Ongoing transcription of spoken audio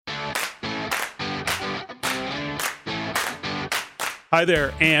Hi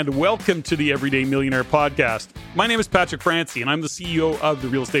there, and welcome to the Everyday Millionaire Podcast. My name is Patrick Francey, and I'm the CEO of the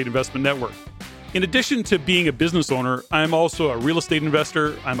Real Estate Investment Network. In addition to being a business owner, I'm also a real estate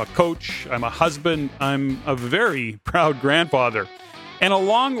investor, I'm a coach, I'm a husband, I'm a very proud grandfather. And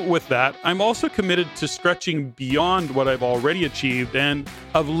along with that, I'm also committed to stretching beyond what I've already achieved and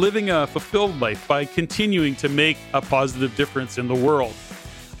of living a fulfilled life by continuing to make a positive difference in the world.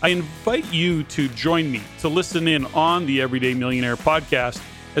 I invite you to join me to listen in on the Everyday Millionaire Podcast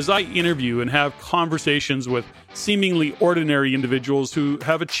as I interview and have conversations with seemingly ordinary individuals who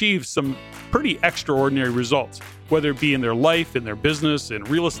have achieved some pretty extraordinary results, whether it be in their life, in their business, in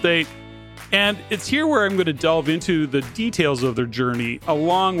real estate. And it's here where I'm going to delve into the details of their journey,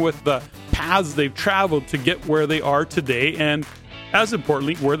 along with the paths they've traveled to get where they are today, and as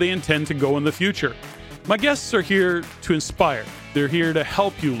importantly, where they intend to go in the future. My guests are here to inspire. They're here to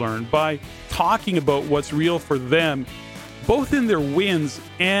help you learn by talking about what's real for them, both in their wins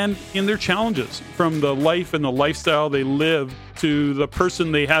and in their challenges, from the life and the lifestyle they live to the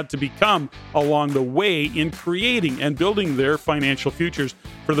person they had to become along the way in creating and building their financial futures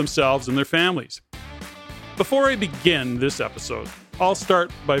for themselves and their families. Before I begin this episode, I'll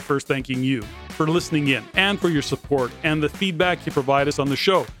start by first thanking you for listening in and for your support and the feedback you provide us on the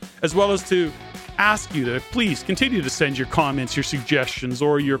show, as well as to ask you to please continue to send your comments, your suggestions,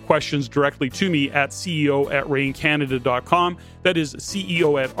 or your questions directly to me at ceo@reincanada.com. That is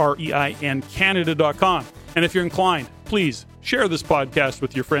ceo@reincanada.com. And if you're inclined, please share this podcast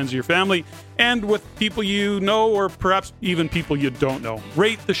with your friends or your family and with people you know, or perhaps even people you don't know.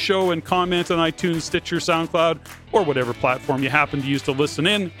 Rate the show and comment on iTunes, Stitcher, SoundCloud, or whatever platform you happen to use to listen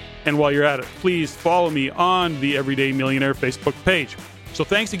in. And while you're at it, please follow me on the Everyday Millionaire Facebook page. So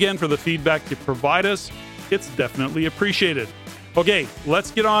thanks again for the feedback you provide us. It's definitely appreciated. Okay,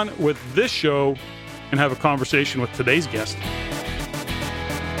 let's get on with this show and have a conversation with today's guest.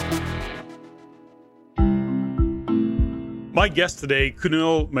 My guest today,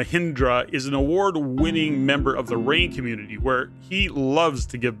 Kunal Mohindra, is an award-winning member of the RAIN community, where he loves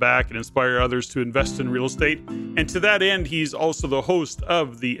to give back and inspire others to invest in real estate. And to that end, he's also the host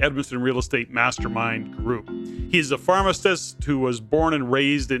of the Edmonton Real Estate Mastermind Group. He is a pharmacist who was born and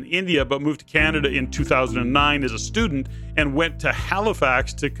raised in India, but moved to Canada in 2009 as a student and went to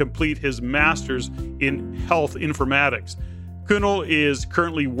Halifax to complete his master's in health informatics. Kunal is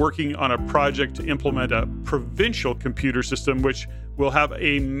currently working on a project to implement a provincial computer system which will have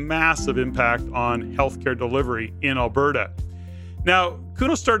a massive impact on healthcare delivery in Alberta. Now,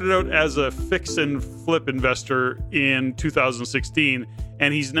 Kunal started out as a fix and flip investor in 2016,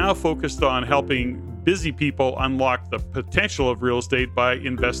 and he's now focused on helping busy people unlock the potential of real estate by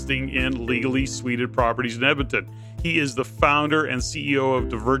investing in legally suited properties in Edmonton. He is the founder and CEO of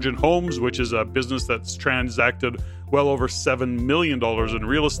Divergent Homes, which is a business that's transacted well over $7 million in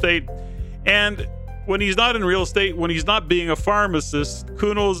real estate. And when he's not in real estate, when he's not being a pharmacist,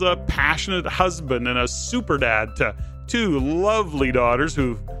 Kunal's a passionate husband and a super dad to two lovely daughters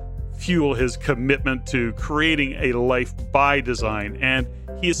who fuel his commitment to creating a life by design. And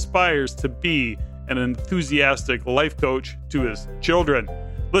he aspires to be an enthusiastic life coach to his children.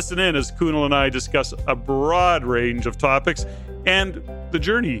 Listen in as Kunal and I discuss a broad range of topics and the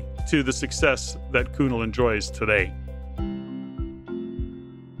journey to the success that Kunal enjoys today.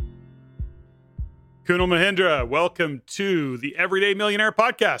 Kunal Mohindra, welcome to the Everyday Millionaire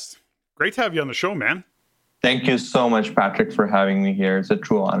Podcast. Great to have you on the show, man. Thank you so much, Patrick, for having me here. It's a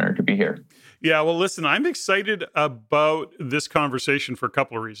true honor to be here. Yeah, well, listen, I'm excited about this conversation for a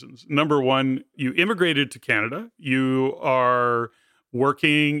couple of reasons. Number one, you immigrated to Canada. You are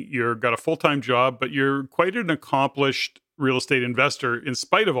working, you've got a full-time job, but you're quite an accomplished real estate investor in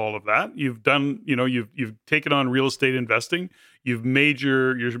spite of all of that. You've done, you've taken on real estate investing. You've made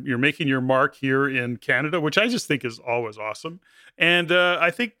you're making your mark here in Canada, which I just think is always awesome. And I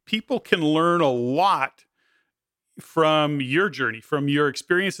think people can learn a lot from your journey, from your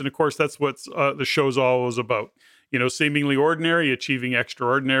experience. And of course, that's what the show's always about. Seemingly ordinary, achieving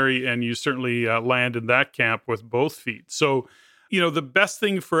extraordinary, and you certainly land in that camp with both feet. So, the best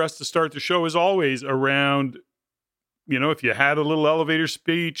thing for us to start the show is always around, if you had a little elevator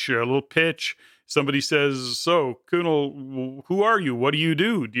speech or a little pitch, somebody says, so, Kunal, who are you? What do you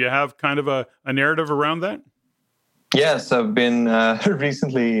do? Do you have kind of a narrative around that? Yes, I've been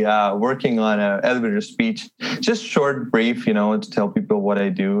recently working on an elevator speech, just short, brief, to tell people what I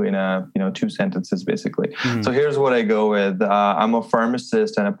do in 2 sentences, basically. Mm-hmm. So here's what I go with. I'm a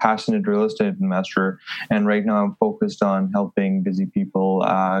pharmacist and a passionate real estate investor. And right now I'm focused on helping busy people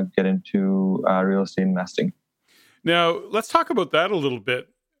get into real estate investing. Now, let's talk about that a little bit.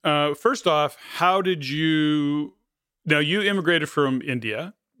 First off, how did you Now, you immigrated from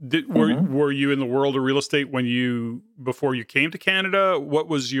India. Were you in the world of real estate before you came to Canada?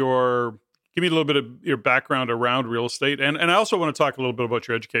 Give me a little bit of your background around real estate. And I also want to talk a little bit about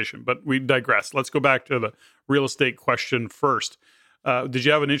your education, but we digress. Let's go back to the real estate question first. Did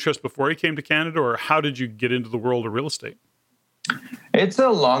you have an interest before you came to Canada, or how did you get into the world of real estate? It's a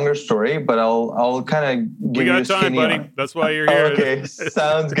longer story, but I'll kind of give you a skinny. We got time, buddy. That's why you're here. Okay,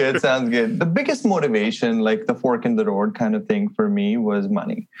 sounds good. The biggest motivation, like the fork in the road kind of thing for me, was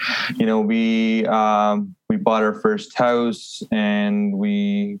money. We bought our first house, and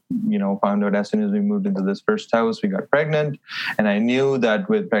we found out as soon as we moved into this first house, we got pregnant, and I knew that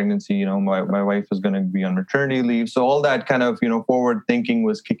with pregnancy, my wife was going to be on maternity leave, so all that kind of forward thinking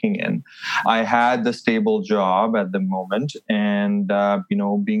was kicking in. I had the stable job at the moment, and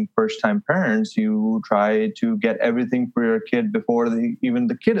being first time parents, you try to get everything for your kid before even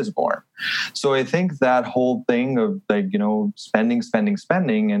the kid is born. So I think that whole thing of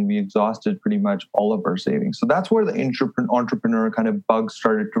spending, and we exhausted pretty much all of our savings. So that's where the entrepreneur kind of bug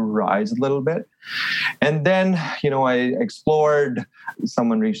started to rise a little bit. And then, I explored.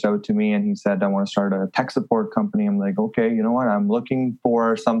 Someone reached out to me and he said, I want to start a tech support company. I'm like, okay, you know what? I'm looking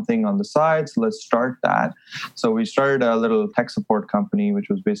for something on the side, so let's start that. So we started a little tech support company, which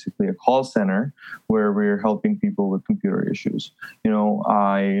was basically a call center where we're helping people with computer issues.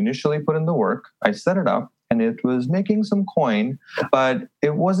 I initially put in the work. I set it up, and it was making some coin, but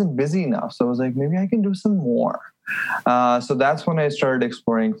it wasn't busy enough. So I was like, maybe I can do some more. So that's when I started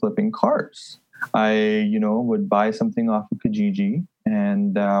exploring flipping cars. I, would buy something off of Kijiji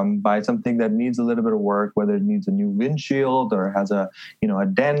and buy something that needs a little bit of work, whether it needs a new windshield or has a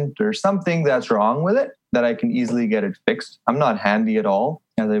dent or something that's wrong with it, that I can easily get it fixed. I'm not handy at all.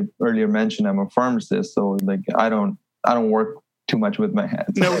 As I earlier mentioned, I'm a pharmacist, so I don't work too much with my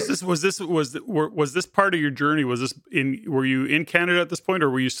hands. Now, was this part of your journey? Were you in Canada at this point, or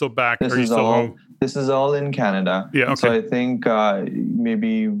were you still back? This is all in Canada. Yeah. Okay. So I think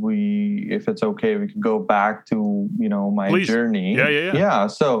maybe if it's okay, we could go back to my Please. Journey. Yeah.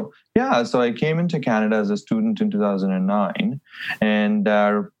 So I came into Canada as a student in 2009, and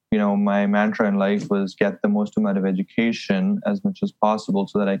my mantra in life was get the most amount of education as much as possible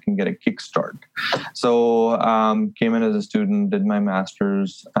so that I can get a kickstart. So came in as a student, did my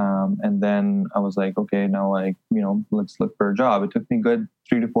master's, and then I was like, okay, now let's look for a job. It took me good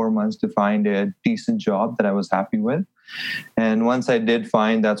 3 to 4 months to find a decent job that I was happy with. And once I did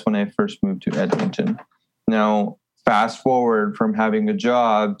find, that's when I first moved to Edmonton. Now, fast forward from having a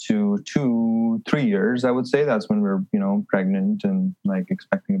job to 2-3 years, I would say that's when we're, pregnant and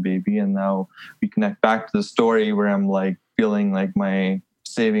expecting a baby. And now we connect back to the story where I'm feeling like my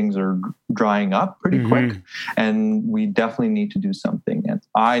savings are drying up pretty quick, and we definitely need to do something. And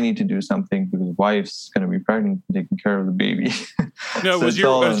I need to do something because wife's going to be pregnant and taking care of the baby. Now, was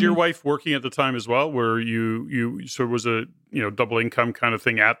your wife working at the time as well? Where you so it was a double income kind of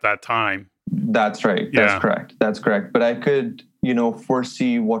thing at that time? That's right. That's correct. But I could,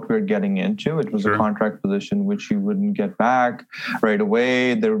 foresee what we're getting into. It was a contract position, which you wouldn't get back right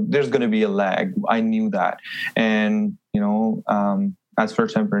away. There's going to be a lag. I knew that. And, as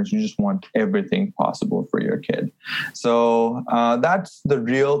first-time parents, you just want everything possible for your kid. So that's the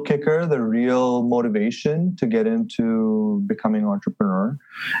real kicker, the real motivation to get into becoming an entrepreneur.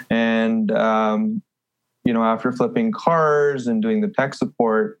 And, after flipping cars and doing the tech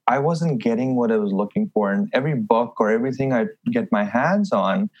support, I wasn't getting what I was looking for. And every book or everything I get my hands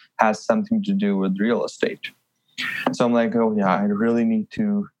on has something to do with real estate. So I'm like, oh yeah, I really need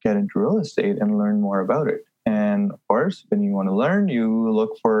to get into real estate and learn more about it. And of course, when you want to learn, you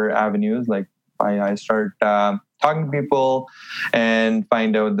look for avenues. Like I start talking to people and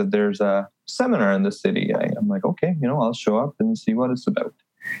find out that there's a seminar in the city. I'm like, okay, I'll show up and see what it's about.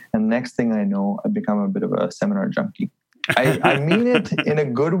 And next thing I know, I become a bit of a seminar junkie. I mean it in a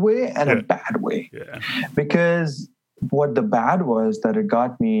good way and a bad way. Yeah. Because what the bad was that it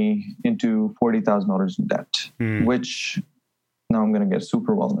got me into $40,000 in debt, which now I'm going to get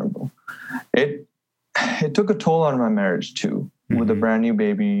super vulnerable. It took a toll on my marriage too, with a brand new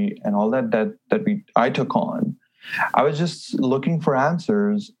baby and all that debt that I took on. I was just looking for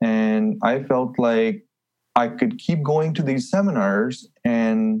answers, and I felt like I could keep going to these seminars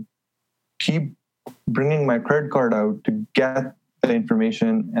and keep bringing my credit card out to get the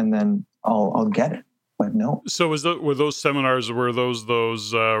information, and then I'll get it. But no. So were those seminars,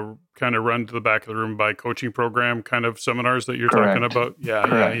 kind of run to the back of the room by coaching program kind of seminars that you're talking about?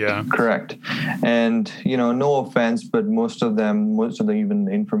 Yeah. Correct. And, no offense, but most of the even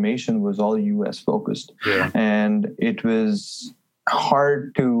information was all US focused. Yeah. And it was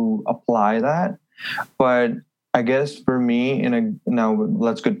hard to apply that. But I guess for me, now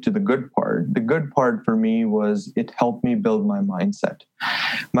let's go to the good part. The good part for me was it helped me build my mindset.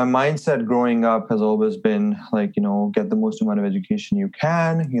 My mindset growing up has always been like, get the most amount of education you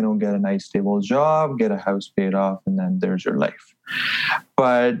can, get a nice stable job, get a house paid off, and then there's your life.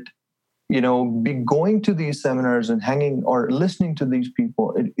 But, be going to these seminars and hanging or listening to these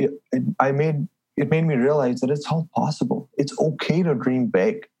people, it made me realize that it's all possible. It's okay to dream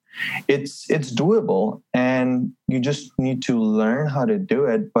big. It's doable, and you just need to learn how to do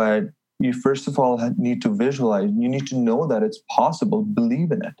it. But you first of all need to visualize. You need to know that it's possible.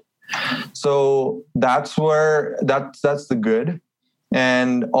 Believe in it. So that's the good.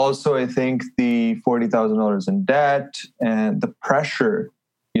 And also, I think the $40,000 in debt and the pressure,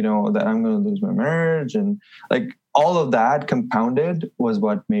 that I'm going to lose my marriage and like all of that compounded was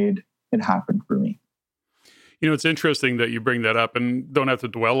what made it happen for me. It's interesting that you bring that up, and don't have to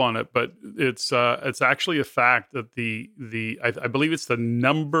dwell on it, but it's actually a fact that I believe it's the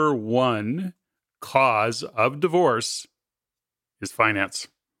number one cause of divorce is finance.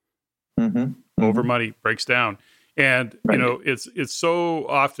 Over money breaks down, and right. It's so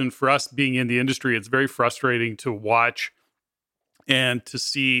often for us being in the industry, it's very frustrating to watch and to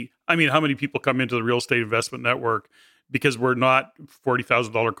see. I mean, how many people come into the Real Estate Investment Network because we're not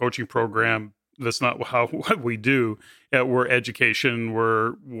 $40,000 coaching program. That's not what we do. We're education,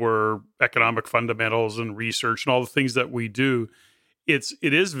 we're economic fundamentals and research and all the things that we do. It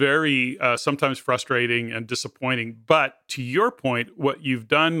is very sometimes frustrating and disappointing. But to your point, what you've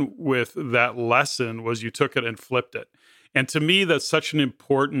done with that lesson was you took it and flipped it. And to me, that's such an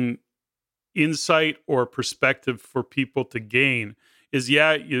important insight or perspective for people to gain. Is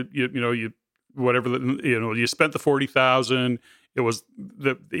you spent the 40,000. It was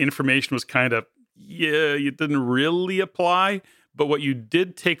the information was kind of, it didn't really apply, but what you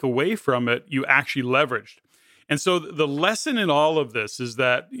did take away from it, you actually leveraged. And so the lesson in all of this is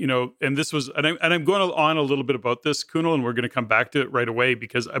that, and this was, and I'm going on a little bit about this, Kunal, and we're going to come back to it right away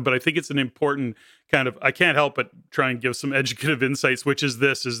but I think it's an important kind of, I can't help but try and give some educative insights, which is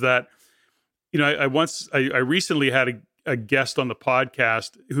that, I recently had a guest on the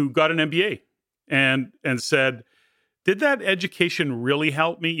podcast who got an MBA and said, did that education really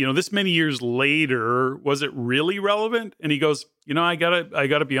help me? This many years later, was it really relevant? And he goes, I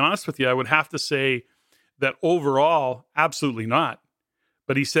gotta be honest with you. I would have to say that overall, absolutely not.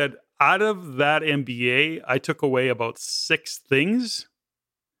 But he said, out of that MBA, I took away about 6 things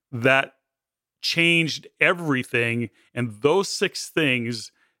that changed everything. And those 6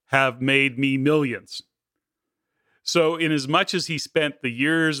 things have made me millions. So in as much as he spent the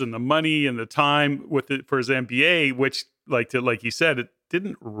years and the money and the time with it for his MBA, which like he said, it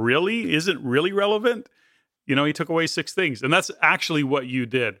isn't really relevant. He took away 6 things, and that's actually what you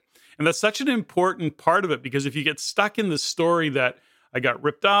did. And that's such an important part of it, because if you get stuck in the story that I got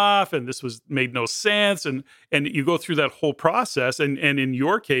ripped off and this made no sense, and you go through that whole process, and in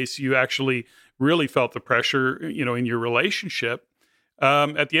your case, you actually really felt the pressure, in your relationship.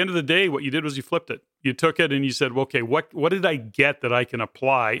 At the end of the day, what you did was you flipped it. You took it and you said, well, okay, what did I get that I can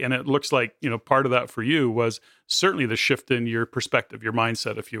apply? And it looks like, part of that for you was certainly the shift in your perspective, your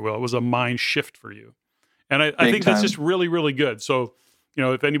mindset, if you will. It was a mind shift for you. And I think that's just really, really good. So,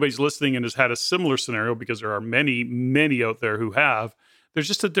 if anybody's listening and has had a similar scenario, because there are many, many out there who have, there's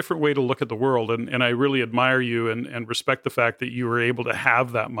just a different way to look at the world. And I really admire you and respect the fact that you were able to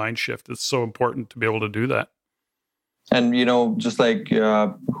have that mind shift. It's so important to be able to do that. And, just like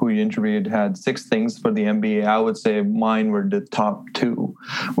who you interviewed had 6 things for the MBA, I would say mine were the top 2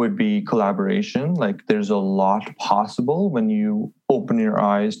 would be collaboration. Like there's a lot possible when you open your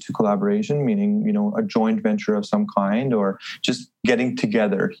eyes to collaboration, meaning, a joint venture of some kind or just getting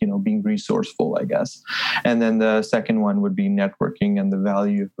together, being resourceful, I guess. And then the second one would be networking and the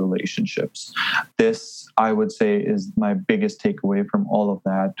value of relationships. This, I would say, is my biggest takeaway from all of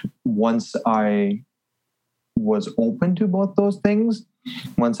that. Once I was open to both those things,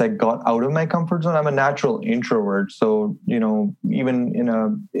 once I got out of my comfort zone, I'm a natural introvert. So, even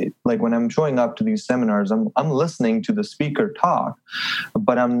like when I'm showing up to these seminars, I'm listening to the speaker talk,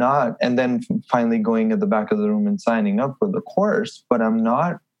 but I'm not, and then finally going at the back of the room and signing up for the course, but I'm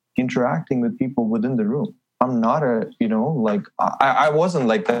not interacting with people within the room. I'm not I wasn't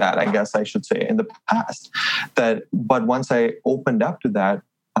like that, I guess I should say, in the past. But once I opened up to that,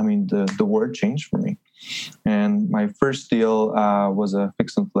 the word changed for me. And my first deal was a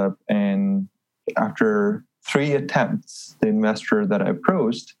fix and flip. And after 3 attempts, the investor that I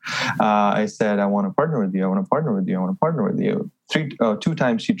approached, I said, I want to partner with you. I want to partner with you. I want to partner with you. 2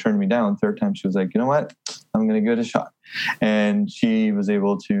 times she turned me down. 3rd time she was like, you know what? I'm going to give it a shot. And she was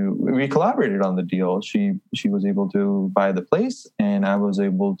able to, we collaborated on the deal. She was able to buy the place, and I was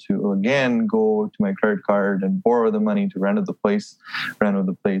able to, again, go to my credit card and borrow the money to rent the place,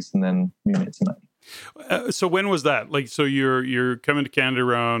 and then we made some money. So when was that? Like, so you're coming to Canada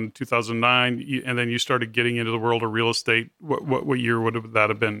around 2009, and then you started getting into the world of real estate. What year would that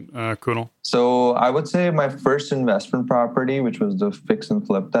have been, Kunal? So I would say my first investment property, which was the fix and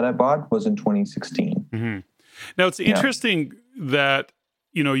flip that I bought, was in 2016. Mm-hmm. Now it's interesting that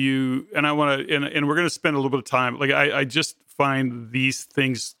you and I want to, and we're going to spend a little bit of time. Like I just find these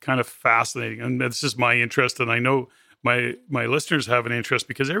things kind of fascinating, and that's just my interest, and I know my listeners have an interest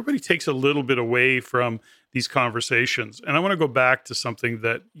because everybody takes a little bit away from these conversations. And I want to go back to something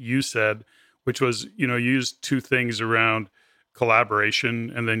that you said, which was, you used two things around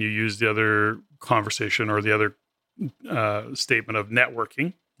collaboration, and then you used the other conversation or the other statement of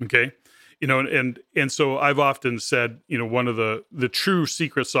networking. Okay. And so I've often said, one of the true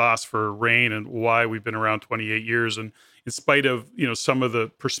secret sauce for RAIN and why we've been around 28 years, and in spite of, some of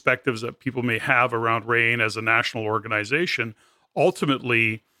the perspectives that people may have around RAIN as a national organization,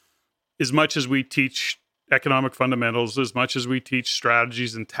 ultimately, as much as we teach economic fundamentals, as much as we teach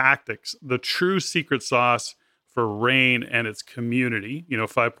strategies and tactics, the true secret sauce for RAIN and its community,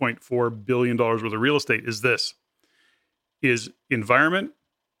 $5.4 billion worth of real estate is environment,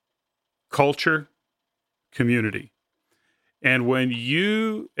 culture, community. And when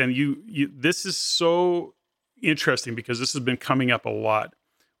you this is so interesting because this has been coming up a lot.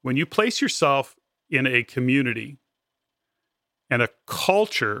 When you place yourself in a community and a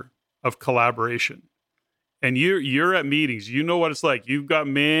culture of collaboration, and you're at meetings, you know what it's like. You've got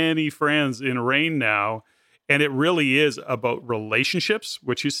many friends in RAIN now, and it really is about relationships,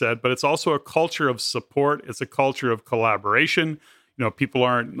 which you said, but it's also a culture of support. It's a culture of collaboration. People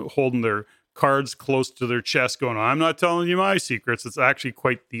aren't holding their cards close to their chest going, I'm not telling you my secrets. It's actually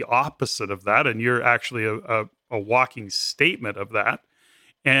quite the opposite of that. And you're actually a walking statement of that.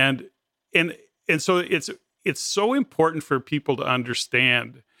 And so it's so important for people to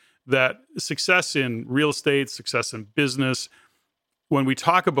understand that success in real estate, success in business, when we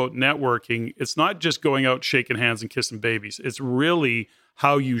talk about networking, it's not just going out shaking hands and kissing babies. It's really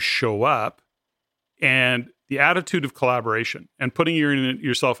how you show up and the attitude of collaboration and putting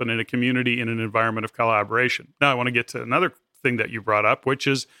yourself in a community, in an environment of collaboration. Now, I want to get to another thing that you brought up, which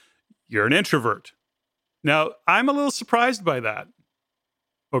is you're an introvert. Now, I'm a little surprised by that.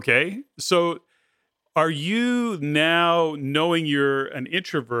 Okay. So are you now, knowing you're an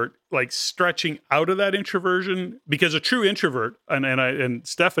introvert, like stretching out of that introversion? Because a true introvert, and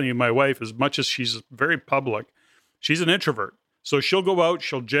Stephanie, my wife, as much as she's very public, she's an introvert. So she'll go out,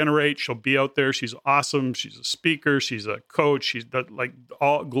 she'll generate, she'll be out there. She's awesome. She's a speaker. She's a coach. She's like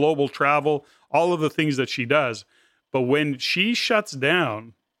all global travel, all of the things that she does. But when she shuts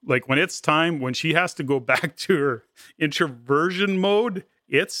down, like when it's time, when she has to go back to her introversion mode,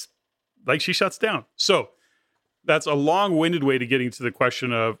 it's like she shuts down. So that's a long-winded way to getting to the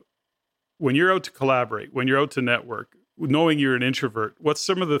question of when you're out to collaborate, when you're out to network, knowing you're an introvert, what's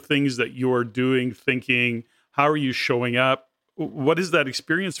some of the things that you're doing, thinking, how are you showing up? What is that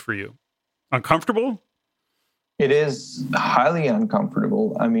experience for you? Uncomfortable? It is highly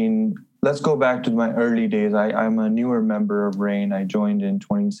uncomfortable. I mean, let's go back to my early days. I'm a newer member of RAIN. I joined in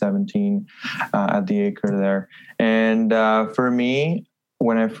 2017 at the Acre there. And for me,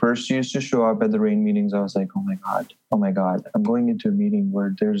 when I first used to show up at the RAIN meetings, I was like, oh my God, I'm going into a meeting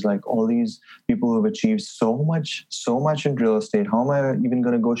where there's like all these people who have achieved so much in real estate. How am I even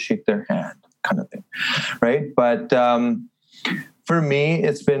going to go shake their hand, kind of thing, right? But for me,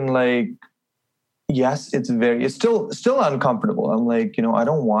 it's been like, yes, it's still uncomfortable. I'm like, I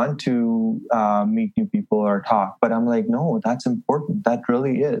don't want to meet new people or talk, but I'm like, no, that's important. That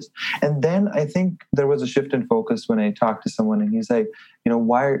really is. And then I think there was a shift in focus when I talked to someone, and he's like,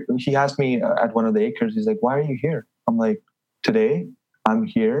 he asked me at one of the Acres, he's like, why are you here? I'm like, today I'm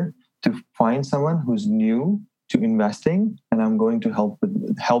here to find someone who's new to investing, and I'm going to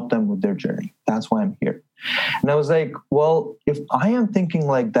help them with their journey. That's why I'm here. And I was like, well, if I am thinking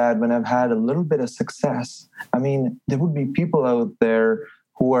like that when I've had a little bit of success, I mean, there would be people out there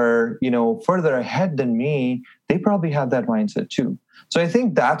who are, further ahead than me. They probably have that mindset too. So I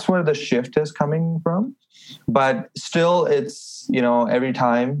think that's where the shift is coming from. But still, it's, every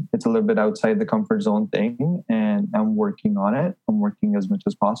time it's a little bit outside the comfort zone thing, and I'm working on it. I'm working as much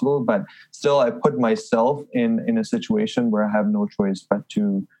as possible, but still I put myself in a situation where I have no choice but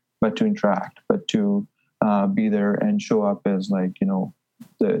to interact, but to be there and show up as like,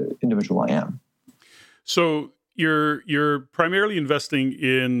 the individual I am. So you're primarily investing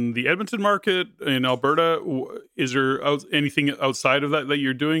in the Edmonton market in Alberta. Is there anything outside of that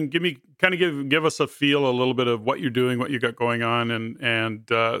you're doing? Give us a feel a little bit of what you're doing, what you got going on,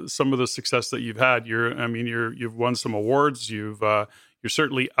 and some of the success that you've had. You've won some awards. You're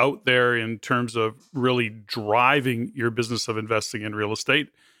certainly out there in terms of really driving your business of investing in real estate.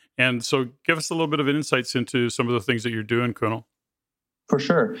 And so, give us a little bit of insights into some of the things that you're doing, Kunal. For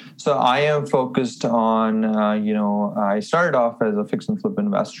sure. So I am focused on, I started off as a fix and flip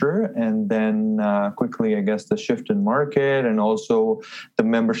investor, and then quickly, I guess, the shift in market and also the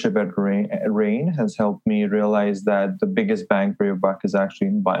membership at Rain has helped me realize that the biggest bang for your buck is actually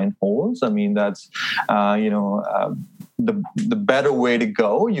in buy and holds. I mean, that's, the better way to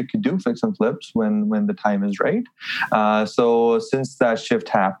go. You could do fix and flips when the time is right. So since that shift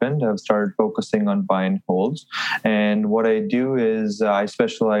happened, I've started focusing on buy and holds. And what I do is I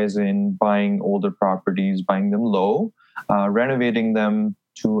specialize in buying older properties, buying them low, renovating them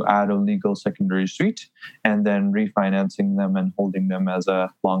to add a legal secondary suite, and then refinancing them and holding them as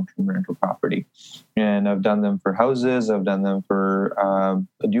a long-term rental property. And I've done them for houses. I've done them for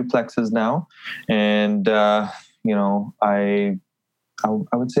duplexes now. And I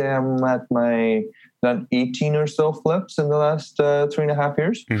would say I'm at done 18 or so flips in the last 3.5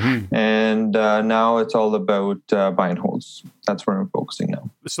 years. Mm-hmm. And now it's all about buy and holds. That's where I'm focusing now.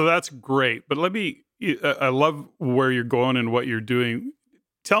 So that's great. But I love where you're going and what you're doing.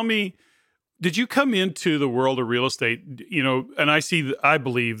 Tell me, did you come into the world of real estate, and I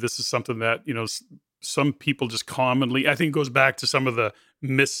believe this is something that, some people just commonly, I think goes back to some of the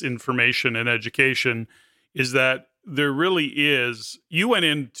misinformation in education, is that there really is, you went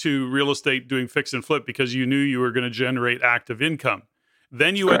into real estate doing fix and flip because you knew you were going to generate active income.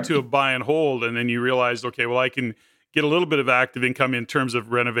 Then you went to a buy and hold, and then you realized, okay, well, I can get a little bit of active income in terms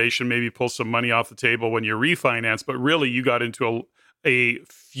of renovation, maybe pull some money off the table when you refinance, but really you got into a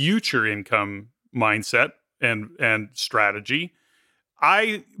future income mindset and strategy.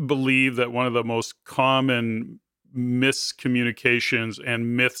 I believe that one of the most common miscommunications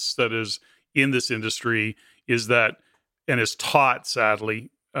and myths that is in this industry is that, and is taught,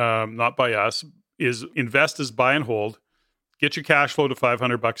 sadly, not by us, is invest as buy and hold, get your cash flow to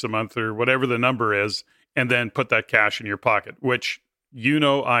 $500 a month or whatever the number is, and then put that cash in your pocket, which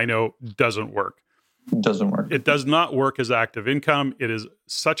I know doesn't work. It doesn't work. It does not work as active income. It is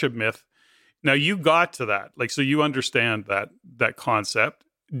such a myth. Now you got to that, so you understand that concept.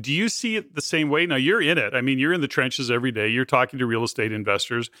 Do you see it the same way? Now you're in it. I mean, you're in the trenches every day. You're talking to real estate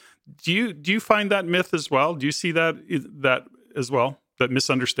investors. Do you find that myth as well? Do you see that as well? That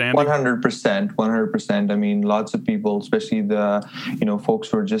misunderstanding? 100%. I mean, lots of people, especially the, folks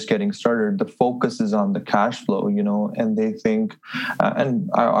who are just getting started, the focus is on the cash flow, and they think, and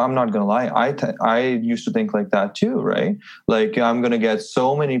I'm not going to lie, I used to think like that too, right? Like I'm going to get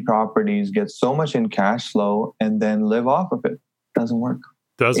so many properties, get so much in cash flow, and then live off of it. Doesn't work.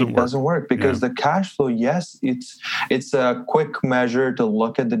 It doesn't work because the cash flow, yes, it's a quick measure to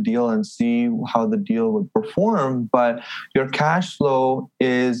look at the deal and see how the deal would perform. But your cash flow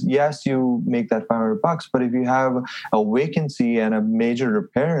is, yes, you make that $500, but if you have a vacancy and a major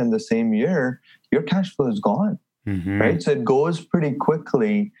repair in the same year, your cash flow is gone. Mm-hmm. Right? So it goes pretty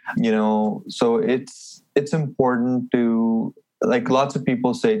quickly, so it's important to, like lots of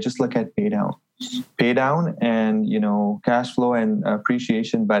people say, just look at pay down and, cash flow and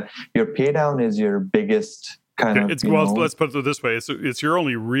appreciation, but your pay down is your biggest kind of, let's put it this way. It's your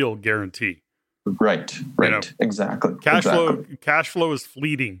only real guarantee. Right. Exactly. Cash flow is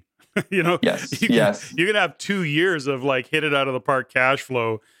fleeting. Yes. You can have 2 years of hit it out of the park cash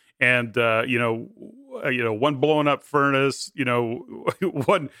flow and, one blowing up furnace,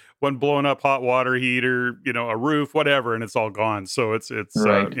 one blowing up hot water heater, a roof, whatever, and it's all gone. So it's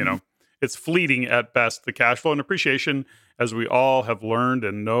right. It's fleeting at best, the cash flow and appreciation, as we all have learned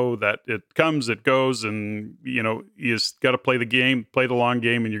and know that it comes, it goes, and, you just got to play the long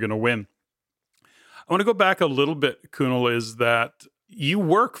game, and you're going to win. I want to go back a little bit, Kunal, is that you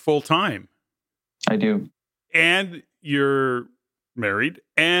work full time. I do. And you're married,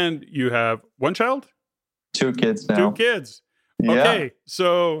 and you have one child? 2 kids now. 2 kids. Yeah. Okay,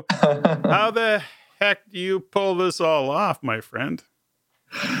 so how the heck do you pull this all off, my friend?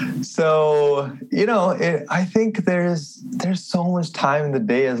 So, I think there's so much time in the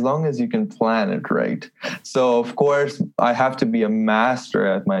day as long as you can plan it right. So, of course, I have to be a master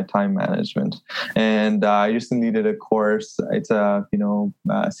at my time management. And I recently did a course. It's a,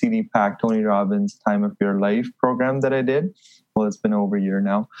 CD Pack, Tony Robbins' Time of Your Life program that I did. Well, it's been over a year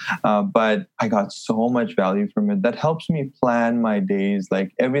now, but I got so much value from it. That helps me plan my days,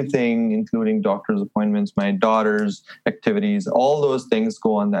 like everything, including doctor's appointments, my daughter's activities, all those things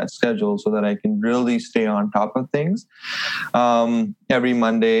go on that schedule so that I can really stay on top of things. Every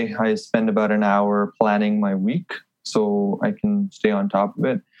Monday, I spend about an hour planning my week so I can stay on top of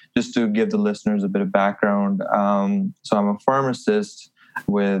it. Just to give the listeners a bit of background, so I'm a pharmacist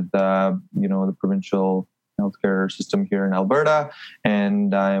with the provincial healthcare system here in Alberta,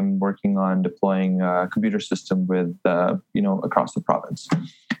 and I'm working on deploying a computer system with across the province.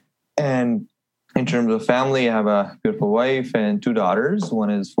 And in terms of family, I have a beautiful wife and 2 daughters. One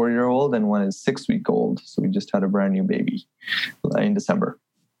is 4-year-old and one is 6-week-old. So we just had a brand new baby in December.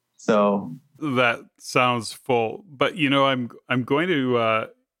 So that sounds full. But I'm going to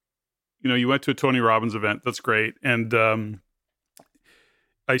you went to a Tony Robbins event. That's great, and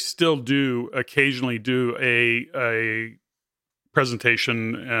I still do occasionally do a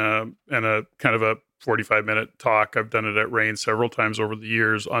presentation and a kind of a 45-minute talk. I've done it at Rain several times over the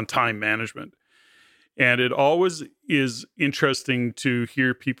years on time management. And it always is interesting to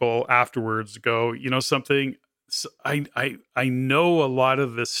hear people afterwards go, something, I know a lot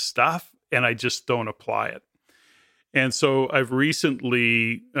of this stuff and I just don't apply it. And so I've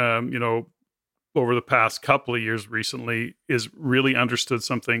recently, over the past couple of years is really understood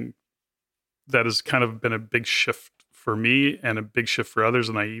something that has kind of been a big shift for me and a big shift for others.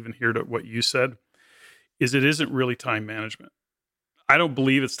 And I even heard what you said, is it isn't really time management. I don't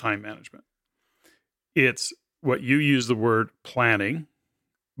believe it's time management. It's what you use the word planning,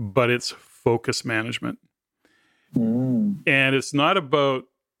 but it's focus management. And it's not about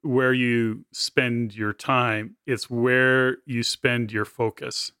where you spend your time. It's where you spend your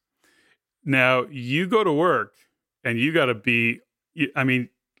focus. Now, you go to work and you got to be,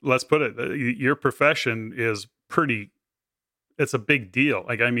 let's put it, your profession is it's a big deal.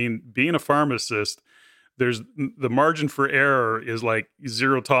 Being a pharmacist, there's the margin for error is like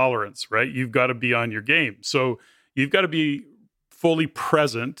zero tolerance, right? You've got to be on your game. So you've got to be fully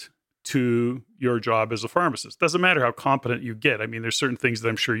present to your job as a pharmacist. Doesn't matter how competent you get. There's certain things that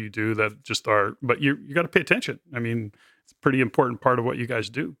I'm sure you do that just are, but you got to pay attention. It's a pretty important part of what you guys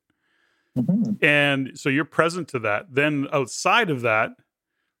do. Mm-hmm. And so you're present to that. Then outside of that,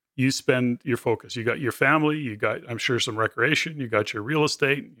 you spend your focus. You got your family, you got, I'm sure, some recreation, you got your real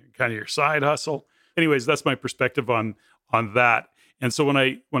estate, kind of your side hustle. Anyways, that's my perspective on that. And so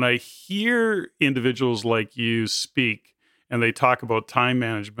when I hear individuals like you speak and they talk about time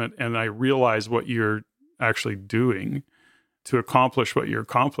management, and I realize what you're actually doing to accomplish what you're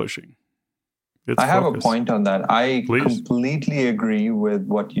accomplishing. I have a point on that. I completely agree with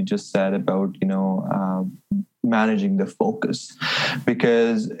what you just said about, managing the focus,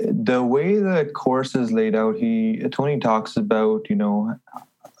 because the way the course is laid out, Tony talks about,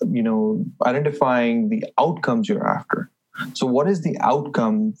 identifying the outcomes you're after. So what is the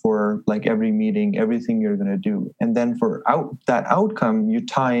outcome for like every meeting, everything you're going to do? And then for that outcome, you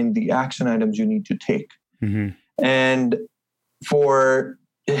tie in the action items you need to take. Mm-hmm. And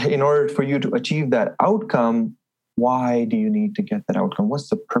in order for you to achieve that outcome, why do you need to get that outcome? What's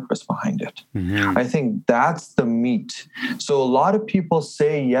the purpose behind it? Mm-hmm. I think that's the meat. So a lot of people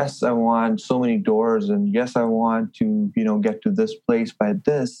say, yes, I want so many doors, and yes, I want to, get to this place by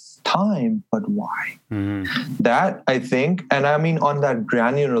this time, but why? Mm-hmm. That, I think, and on that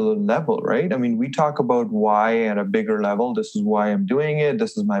granular level, right? We talk about why at a bigger level. This is why I'm doing it.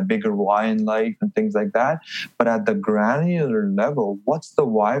 This is my bigger why in life and things like that. But at the granular level, what's the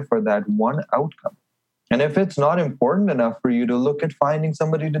why for that one outcome? And if it's not important enough for you to look at finding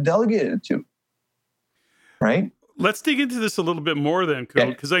somebody to delegate it to, right? Let's dig into this a little bit more then,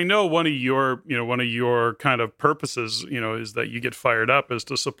 because I know one of your kind of purposes, is that you get fired up is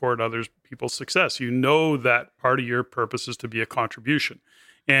to support other people's success. That part of your purpose is to be a contribution.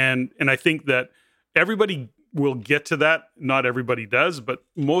 And I think that everybody will get to that. Not everybody does, but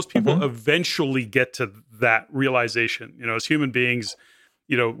most people eventually get to that realization. As human beings,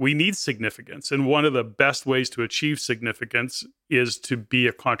 we need significance. And one of the best ways to achieve significance is to be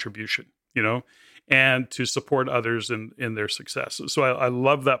a contribution, and to support others in their success. So I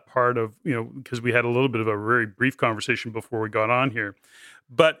love that part of, because we had a little bit of a very brief conversation before we got on here.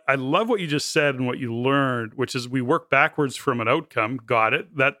 But I love what you just said and what you learned, which is we work backwards from an outcome. Got it.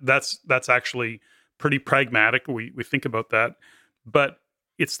 That's actually pretty pragmatic. We think about that. But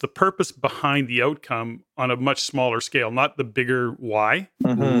it's the purpose behind the outcome on a much smaller scale, not the bigger why.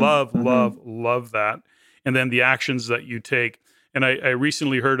 Mm-hmm. Love that. And then the actions that you take. And I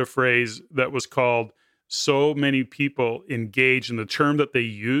recently heard a phrase that was called, so many people engage, in the term that they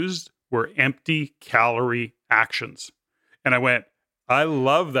used were empty calorie actions. And I went, I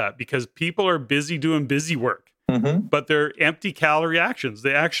love that, because people are busy doing busy work, but they're empty calorie actions.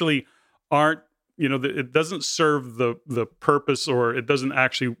 They actually aren't, it doesn't serve the purpose, or it doesn't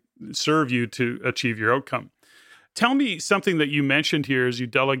actually serve you to achieve your outcome. Tell me something that you mentioned here as you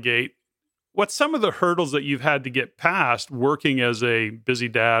delegate. What's some of the hurdles that you've had to get past working as a busy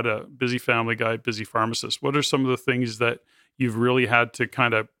dad, a busy family guy, busy pharmacist? What are some of the things that you've really had to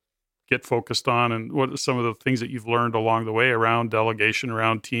kind of get focused on, and what are some of the things that you've learned along the way around delegation,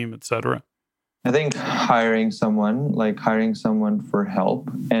 around team, et cetera? I think hiring someone for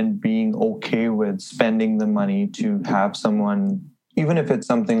help and being okay with spending the money to have someone, even if it's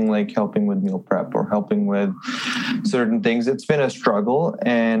something like helping with meal prep or helping with certain things, it's been a struggle.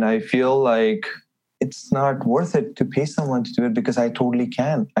 And I feel like it's not worth it to pay someone to do it, because I totally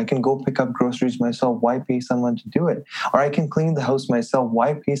can. I can go pick up groceries myself. Why pay someone to do it? Or I can clean the house myself.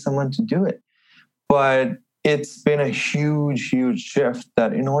 Why pay someone to do it? But it's been a huge, huge shift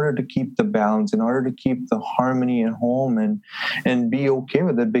that in order to keep the balance, in order to keep the harmony at home and be okay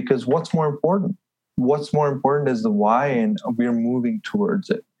with it, because what's more important? What's more important is the why, and we're moving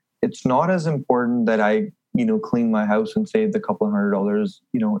towards it. It's not as important that I, clean my house and save the couple of $100,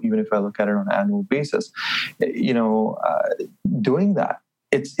 even if I look at it on an annual basis, doing that.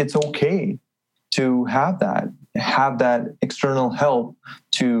 It's okay to have that external help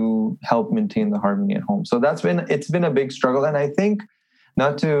to help maintain the harmony at home. So it's been a big struggle. And I think,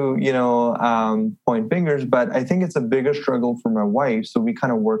 not to, point fingers, but I think it's a bigger struggle for my wife. So we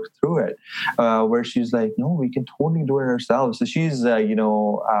kind of work through it, where she's like, no, we can totally do it ourselves. So she's,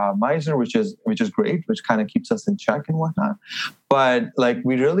 miser, which is great, which kind of keeps us in check and whatnot. But like,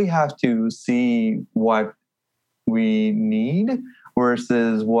 we really have to see what we need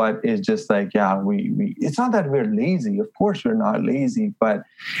versus what is just like, we it's not that we're lazy. Of course we're not lazy, but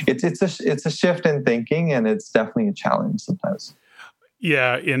it's a shift in thinking, and it's definitely a challenge sometimes.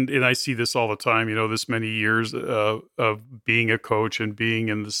 Yeah, and I see this all the time, this many years of being a coach and being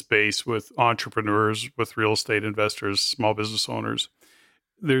in the space with entrepreneurs, with real estate investors, small business owners.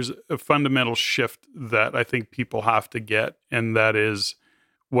 There's a fundamental shift that I think people have to get, and that is,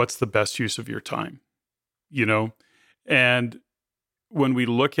 what's the best use of your time? And when we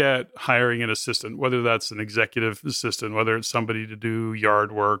look at hiring an assistant, whether that's an executive assistant, whether it's somebody to do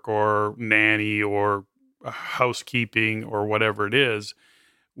yard work or nanny or housekeeping or whatever it is,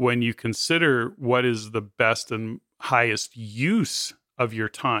 when you consider what is the best and highest use of your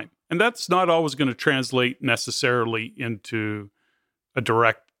time, and that's not always going to translate necessarily into a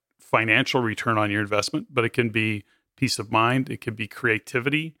direct financial return on your investment, but it can be peace of mind, it can be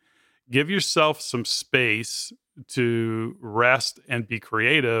creativity. Give yourself some space to rest and be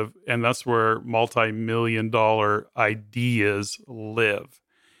creative, and that's where multi-million-dollar ideas live.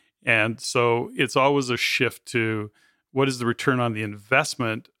 And so it's always a shift to, what is the return on the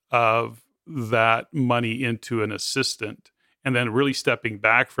investment of that money into an assistant, and then really stepping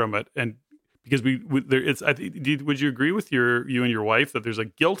back from it. And because would you agree with you and your wife that there's a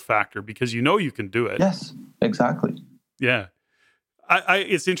guilt factor, because you can do it? Yes, exactly. Yeah.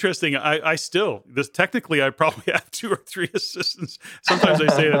 It's interesting. Technically I probably have 2 or 3 assistants. Sometimes I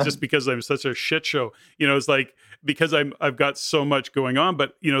say that just because I'm such a shit show. It's like, because I've got so much going on.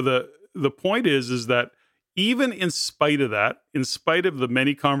 But the point is that even in spite of that, in spite of the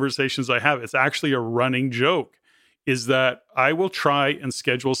many conversations I have, it's actually a running joke, is that I will try and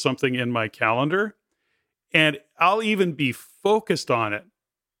schedule something in my calendar, and I'll even be focused on it.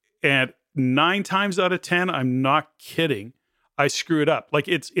 And 9 times out of 10, I'm not kidding, I screw it up. Like,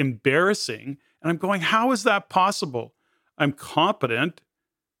 it's embarrassing. And I'm going, how is that possible? I'm competent.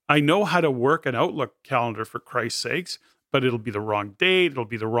 I know how to work an Outlook calendar, for Christ's sakes, but it'll be the wrong date. It'll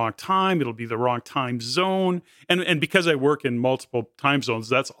be the wrong time. It'll be the wrong time zone. And because I work in multiple time zones,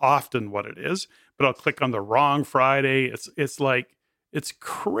 that's often what it is. But I'll click on the wrong Friday. It's like, it's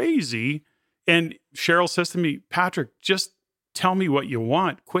crazy. And Cheryl says to me, Patrick, just tell me what you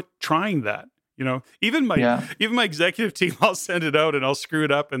want. Quit trying that. Even my executive team, I'll send it out and I'll screw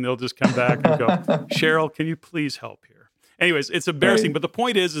it up, and they'll just come back and go, Cheryl, can you please help here? Anyways, it's embarrassing. Right. But the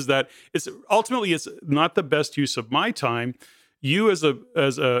point is that it's not the best use of my time. You as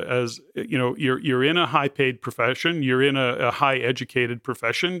you're in a high paid profession, you're in a high educated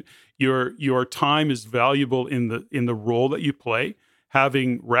profession. Your time is valuable in the role that you play.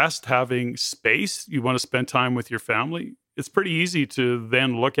 Having rest, having space, you want to spend time with your family. It's pretty easy to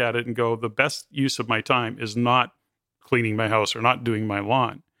then look at it and go, the best use of my time is not cleaning my house or not doing my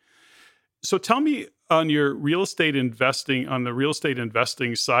lawn. So tell me, on your real estate investing, on the real estate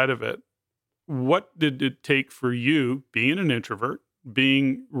investing side of it, what did it take for you, being an introvert,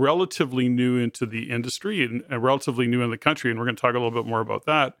 being relatively new into the industry and relatively new in the country, and we're going to talk a little bit more about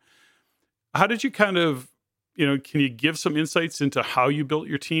that. How did you kind of, can you give some insights into how you built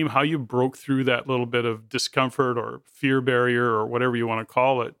your team, how you broke through that little bit of discomfort or fear barrier or whatever you want to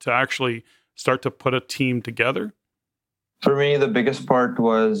call it to actually start to put a team together? For me, the biggest part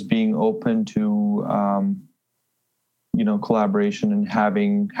was being open to, collaboration and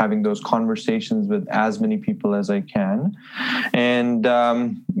having those conversations with as many people as I can. And,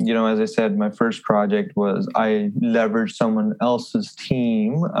 as I said, my first project was I leveraged someone else's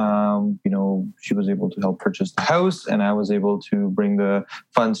team. She was able to help purchase the house and I was able to bring the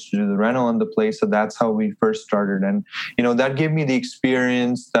funds to do the rental on the place. So that's how we first started. And, that gave me the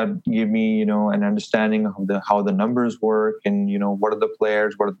experience, that gave me, an understanding of how the numbers work and, what are the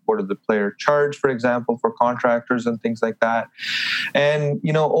players, what are the player charge, for example, for contractors and things like that. And,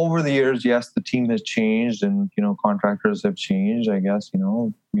 over the years, yes, the team has changed and, contractors have changed, I guess,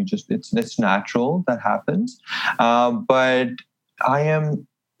 it's natural that happens. But I am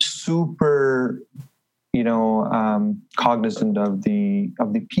super, cognizant of the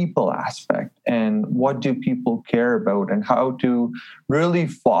people aspect and what do people care about and how to really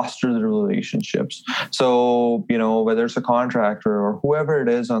foster the relationships. So, whether it's a contractor or whoever it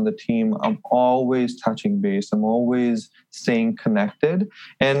is on the team, I'm always touching base. I'm always staying connected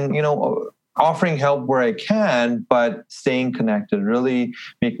and, offering help where I can, but staying connected, really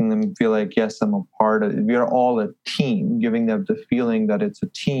making them feel like, yes, I'm a part of it. We are all a team, giving them the feeling that it's a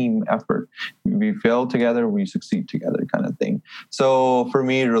team effort. We fail together, we succeed together kind of thing. So for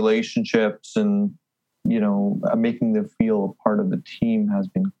me, relationships and, making them feel a part of the team has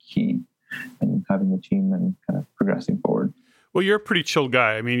been key and having the team and kind of progressing forward. Well, you're a pretty chill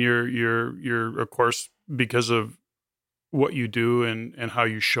guy. I mean, you're of course, because of what you do and how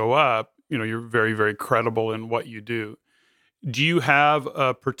you show up, you're very, very credible in what you do. Do you have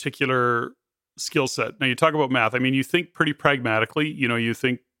a particular skill set? Now, you talk about math. I mean, you think pretty pragmatically. You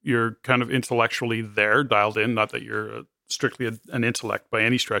think you're kind of intellectually there, dialed in. Not that you're strictly an intellect by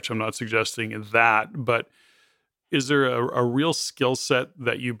any stretch. I'm not suggesting that. But is there a real skill set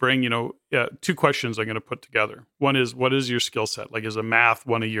that you bring? Two questions I'm going to put together. One is, what is your skill set? Like, is a math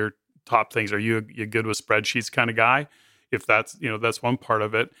one of your top things? Are you good with spreadsheets kind of guy? If that's, that's one part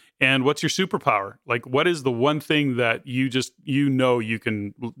of it. And what's your superpower? Like, what is the one thing that you just, you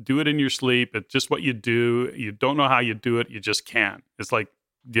can do it in your sleep? It's just what you do. You don't know how you do it. You just can. It's like,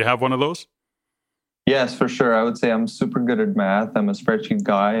 do you have one of those? Yes, for sure. I would say I'm super good at math. I'm a spreadsheet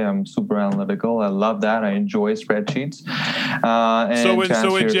guy. I'm super analytical. I love that. I enjoy spreadsheets.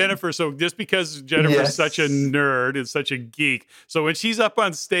 So just because Jennifer's such a nerd and such a geek, so when she's up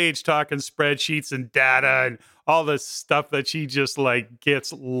on stage talking spreadsheets and data and all the stuff that she just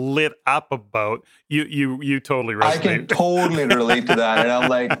gets lit up about, you totally resonate. I can totally relate to that. And I'm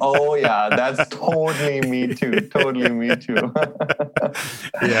like, oh yeah, that's totally me too. Totally me too.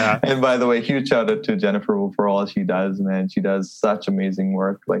 Yeah. And by the way, huge shout out to Jennifer for all she does, man. She does such amazing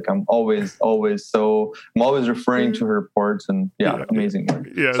work. Like I'm always referring to her reports and amazing work.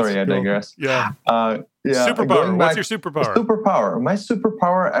 Yeah, sorry, I digress. Yeah. Superpower. What's your superpower? My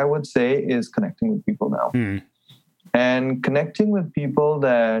superpower, I would say, is connecting with people now. And connecting with people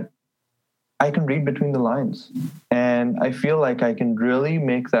that I can read between the lines. And I feel like I can really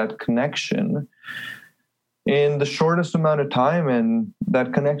make that connection in the shortest amount of time. And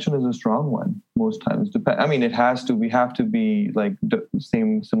that connection is a strong one most times. We have to be like the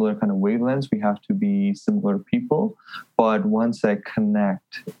similar kind of wavelengths. We have to be similar people. But once I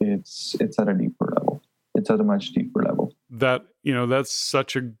connect, it's at a deeper level. It's at a much deeper level. That's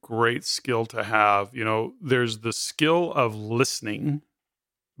such a great skill to have. There's the skill of listening,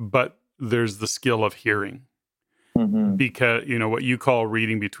 but there's the skill of hearing. Mm-hmm. Because, what you call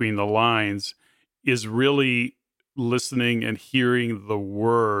reading between the lines is really listening and hearing the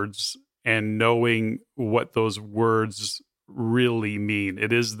words and knowing what those words really mean.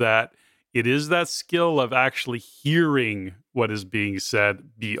 It is that skill of actually hearing what is being said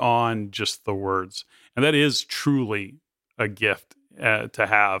beyond just the words. And that is truly a gift to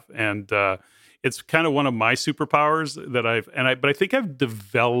have. And it's kind of one of my superpowers that but I think I've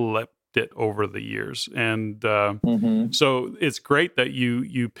developed it over the years. And so it's great that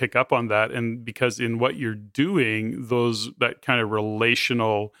you pick up on that. And because in what you're doing, that kind of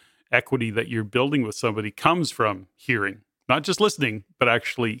relational equity that you're building with somebody comes from hearing, not just listening, but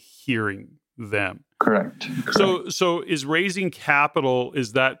actually hearing them. Correct. So is raising capital,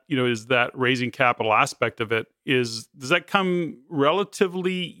 is that raising capital aspect of it, does that come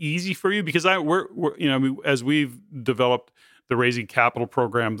relatively easy for you? Because as we've developed the raising capital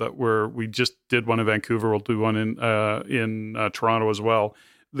program that we just did one in Vancouver. We'll do one in Toronto as well.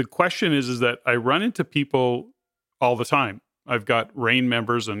 The question is that I run into people all the time. I've got RAIN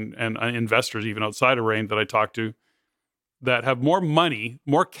members and investors, even outside of RAIN, that I talk to that have more money,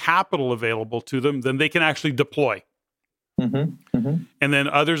 more capital available to them than they can actually deploy. Mm-hmm. Mm-hmm. And then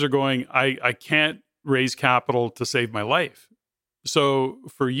others are going, I can't raise capital to save my life. So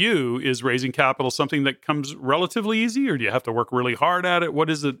for you, is raising capital something that comes relatively easy, or do you have to work really hard at it? What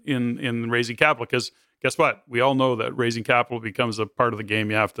is it in raising capital? Because guess what? We all know that raising capital becomes a part of the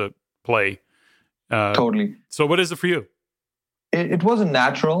game you have to play. Totally. So what is it for you? It wasn't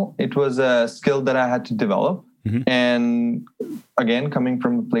natural. It was a skill that I had to develop. Mm-hmm. And again, coming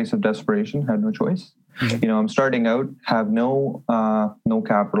from a place of desperation, had no choice. Mm-hmm. I'm starting out, have no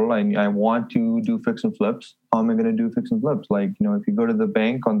capital. I want to do fix and flips. How am I going to do fix and flips? Like, if you go to the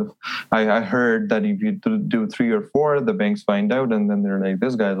bank I heard that if you do 3 or 4, the banks find out, and then they're like,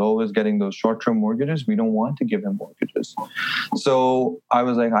 this guy's always getting those short-term mortgages. We don't want to give him mortgages. So I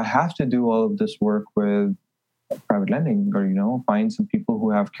was like, I have to do all of this work with private lending, or find some people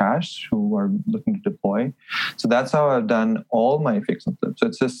who have cash who are looking to deploy. So that's how I've done all my fix and flips. So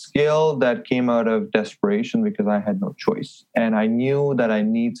it's a skill that came out of desperation because I had no choice, and I knew that I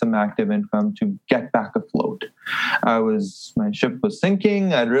need some active income to get back afloat. My ship was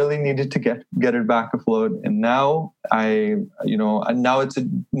sinking. I really needed to get it back afloat, and now it's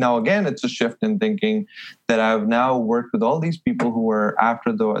a shift in thinking that I've now worked with all these people who are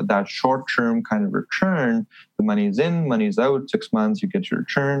after that short-term kind of return. The money's in, money's out, 6 months, you get your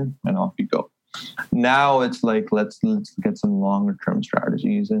return, and off you go. Now it's like, let's get some longer-term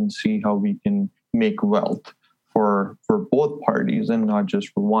strategies and see how we can make wealth for both parties and not just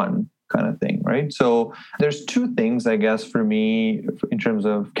for one kind of thing, right? So there's 2 things, I guess, for me in terms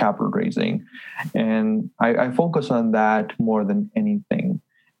of capital raising. And I focus on that more than anything,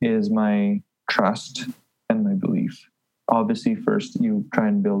 is my trust and my belief. Obviously, first you try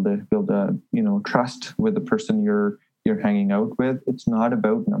and build a trust with the person you're hanging out with. It's not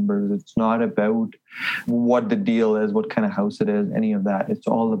about numbers. It's not about what the deal is, what kind of house it is, any of that. It's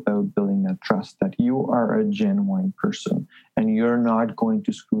all about building that trust that you are a genuine person and you're not going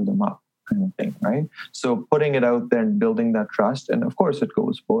to screw them up, kind of thing, right? So putting it out there and building that trust, and of course it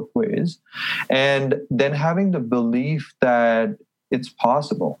goes both ways, and then having the belief that it's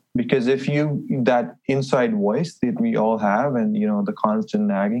possible. Because if that inside voice that we all have, and the constant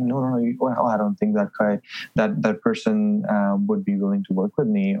nagging, no, I don't think that person would be willing to work with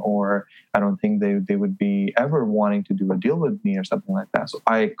me, or I don't think they would be ever wanting to do a deal with me, or something like that. So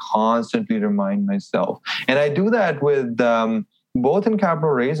I constantly remind myself, and I do that with both in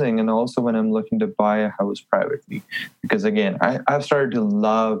capital raising and also when I'm looking to buy a house privately. Because again, I've started to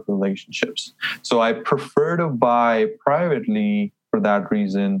love relationships, so I prefer to buy privately for that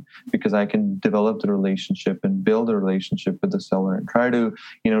reason, because I can develop the relationship and build a relationship with the seller and try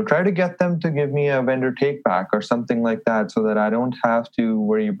to get them to give me a vendor take back or something like that, so that I don't have to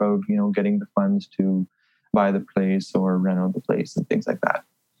worry about, getting the funds to buy the place or rent out the place and things like that.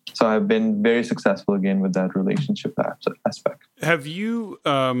 So I've been very successful again with that relationship aspect. Have you,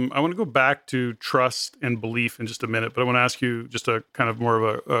 I want to go back to trust and belief in just a minute, but I want to ask you just a kind of more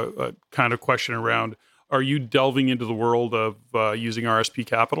of a kind of question around, are you delving into the world of using RSP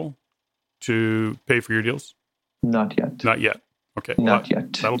capital to pay for your deals? Not yet. Not yet. Okay. Not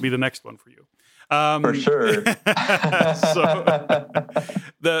yet. That'll be the next one for you. For sure.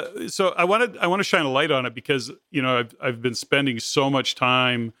 So I want to shine a light on it because I've been spending so much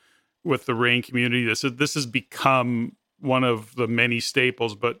time with the RAIN community. This has become one of the many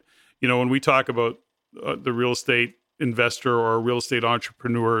staples. But when we talk about the real estate investor or real estate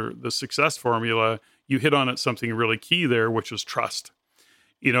entrepreneur, the success formula, you hit on something really key there, which is trust.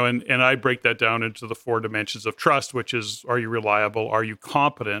 And I break that down into the 4 dimensions of trust, which is, are you reliable? Are you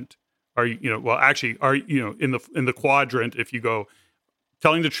competent? Are you, are you, in the quadrant, if you go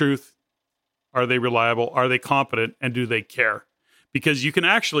telling the truth, are they reliable? Are they competent? And do they care? Because you can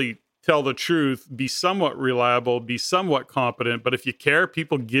actually tell the truth, be somewhat reliable, be somewhat competent, but if you care,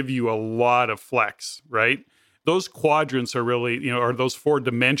 people give you a lot of flex, right? Those quadrants are really, or those 4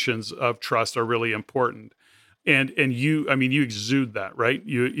 dimensions of trust are really important. And you exude that, right?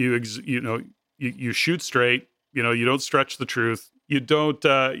 You shoot straight, you don't stretch the truth. You don't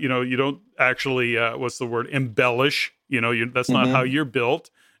actually, embellish, that's not how you're built.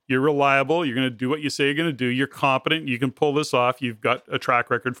 You're reliable. You're going to do what you say you're going to do. You're competent. You can pull this off. You've got a track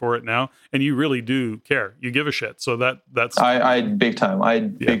record for it now, and you really do care. You give a shit. So that's I big time.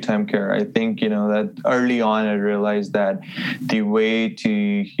 Big time care. I think that early on I realized that the way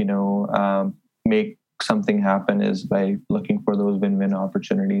to make something happen is by looking for those win-win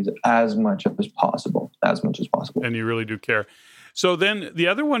opportunities as much as possible. And you really do care. So then the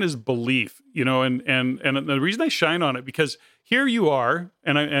other one is belief, and the reason I shine on it, because here you are,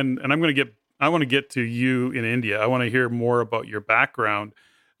 and I want to get to you in India. I want to hear more about your background,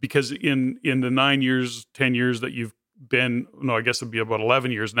 because in the 10 years that you've been, no, I guess it'd be about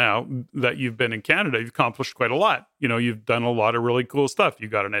 11 years now that you've been in Canada, you've accomplished quite a lot. You've done a lot of really cool stuff. You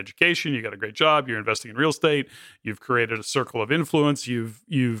got an education, you got a great job, you're investing in real estate, you've created a circle of influence,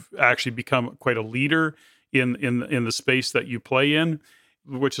 you've actually become quite a leader in the space that you play in,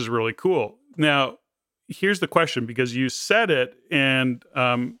 which is really cool. Now, here's the question, because you said it, and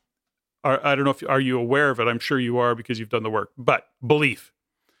I don't know are you aware of it? I'm sure you are, because you've done the work. But belief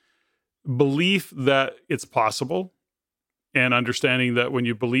that it's possible, and understanding that when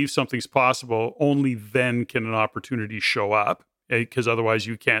you believe something's possible, only then can an opportunity show up, because otherwise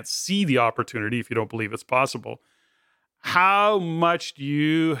you can't see the opportunity if you don't believe it's possible. How much do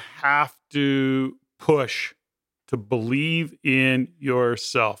you have to push to believe in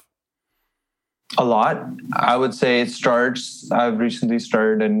yourself? A lot. I would say I've recently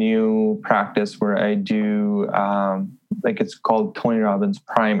started a new practice where I do, it's called Tony Robbins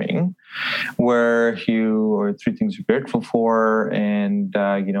priming, where or 3 things you're grateful for, and,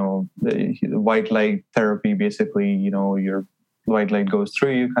 the white light therapy, basically, your white light goes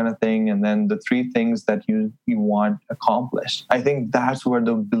through you kind of thing. And then the 3 things that you want accomplished. I think that's where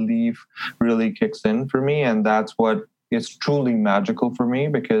the belief really kicks in for me. And that's what is truly magical for me,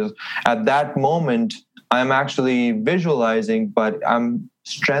 because at that moment, I'm actually visualizing, but I'm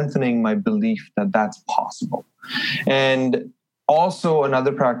strengthening my belief that that's possible. And also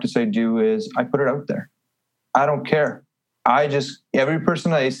another practice I do is I put it out there. I don't care. Every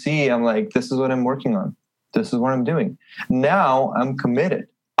person I see, I'm like, this is what I'm working on. This is what I'm doing. Now I'm committed.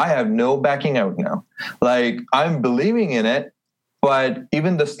 I have no backing out now. I'm believing in it, but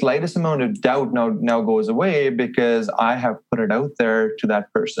even the slightest amount of doubt now goes away, because I have put it out there to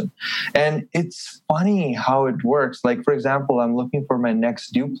that person. And it's funny how it works. For example, I'm looking for my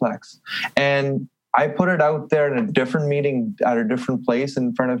next duplex, and I put it out there in a different meeting at a different place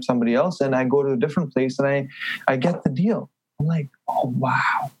in front of somebody else, and I go to a different place and I get the deal. I'm like, oh,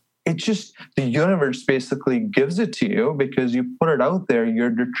 wow. It's just the universe basically gives it to you because you put it out there, you're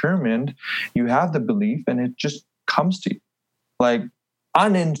determined, you have the belief, and it just comes to you.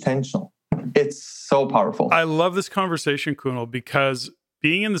 Unintentional. It's so powerful. I love this conversation, Kunal, because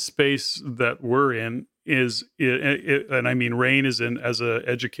being in the space that we're in and I mean, Rain is in as an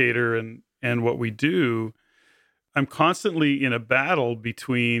educator and what we do, I'm constantly in a battle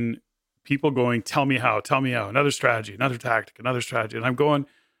between people going, tell me how, another strategy, another tactic, another strategy. And I'm going,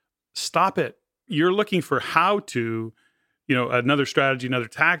 stop it. You're looking for how to, another strategy, another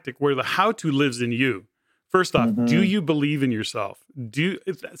tactic, where the how to lives in you. First off, do you believe in yourself?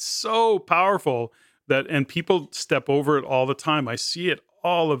 That's so powerful and people step over it all the time. I see it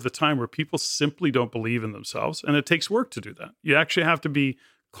all of the time where people simply don't believe in themselves, and it takes work to do that. You actually have to be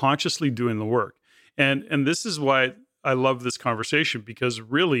consciously doing the work. And this is why I love this conversation, because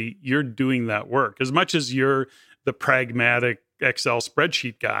really you're doing that work. As much as you're the pragmatic Excel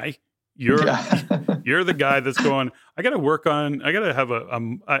spreadsheet guy, you're the guy that's going, I got to have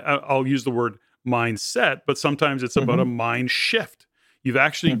I'll use the word mindset, but sometimes it's about a mind shift. You've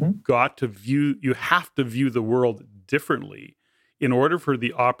actually you have to view the world differently in order for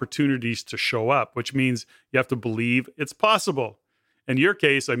the opportunities to show up, which means you have to believe it's possible. In your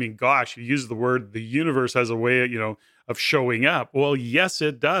case, I mean, gosh, you use the word, the universe has a way, of showing up. Well, yes,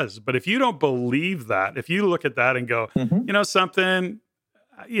 it does. But if you don't believe that, if you look at that and go, something,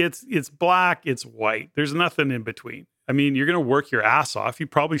 it's black, it's white, there's nothing in between. I mean, you're going to work your ass off. You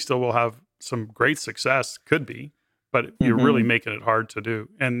probably still will have some great success, could be, but you're really making it hard to do.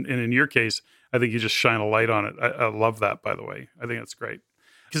 And in your case, I think you just shine a light on it. I love that, by the way. I think that's great,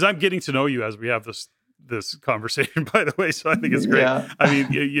 because I'm getting to know you as we have this conversation, by the way. So I think it's great. Yeah. I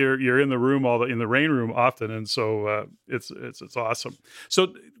mean, you're in the room in the Rain room often, and so it's awesome.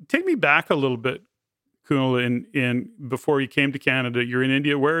 So take me back a little bit, Kunal. In before you came to Canada, you're in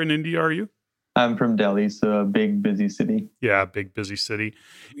India. Where in India are you? I'm from Delhi, so a big, busy city. Yeah, big, busy city.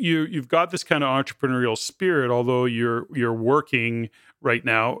 You've got this kind of entrepreneurial spirit, although you're working right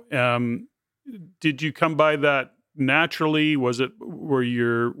now. Did you come by that naturally? Were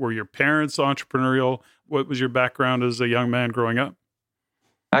your parents entrepreneurial? What was your background as a young man growing up?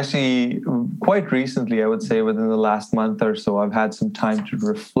 Actually, quite recently, I would say within the last month or so, I've had some time to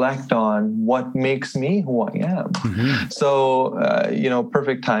reflect on what makes me who I am. Mm-hmm. So,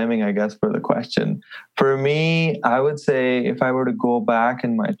 perfect timing, I guess, for the question. For me, I would say if I were to go back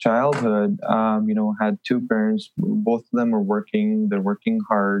in my childhood, had two parents, both of them are working, they're working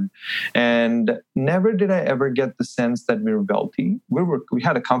hard. And never did I ever get the sense that we were wealthy. We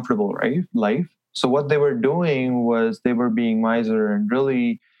had a comfortable life. So what they were doing was they were being miser and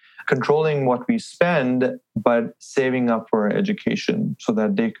really controlling what we spend, but saving up for our education so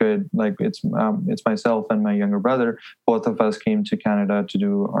that they could, it's myself and my younger brother. Both of us came to Canada to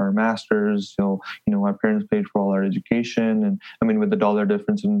do our masters. So, our parents paid for all our education. And I mean, with the dollar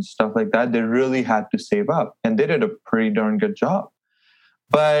difference and stuff like that, they really had to save up, and they did a pretty darn good job.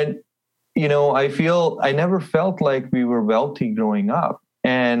 But, I never felt like we were wealthy growing up.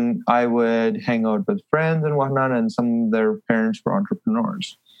 And I would hang out with friends and whatnot, and some of their parents were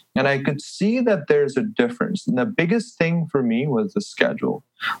entrepreneurs. And I could see that there's a difference. And the biggest thing for me was the schedule.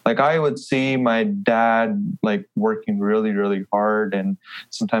 Like I would see my dad working really, really hard, and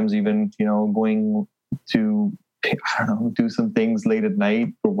sometimes even, going to, do some things late at night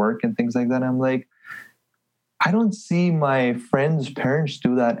for work and things like that. I'm like, I don't see my friends' parents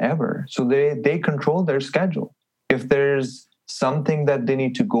do that ever. So they control their schedule. If there's something that they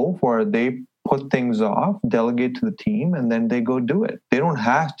need to go for, they put things off, delegate to the team, and then they go do it. They don't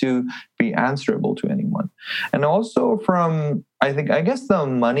have to be answerable to anyone. And also I guess the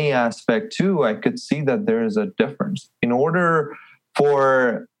money aspect too, I could see that there is a difference. In order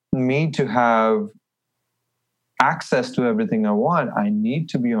for me to have access to everything I want, I need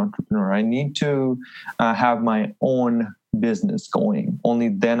to be an entrepreneur. I need to have my own business going. Only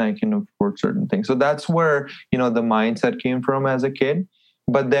then I can afford certain things. So that's where, the mindset came from as a kid.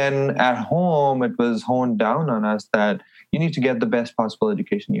 But then at home, it was honed down on us that you need to get the best possible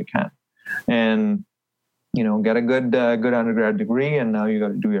education you can. And, get a good undergrad degree. And now you got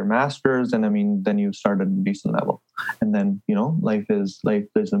to do your master's. And then you start at a decent level. And then, life is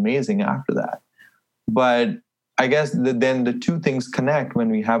amazing after that. But I guess then the two things connect. When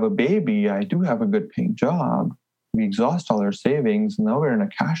we have a baby, I do have a good paying job. We exhaust all our savings. Now we're in a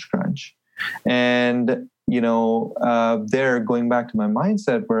cash crunch. And, there going back to my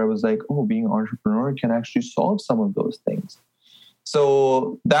mindset where I was like, oh, being an entrepreneur can actually solve some of those things.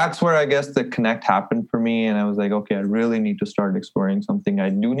 So that's where I guess the connect happened for me. And I was like, okay, I really need to start exploring something. I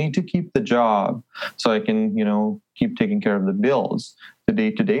do need to keep the job so I can, keep taking care of the bills, the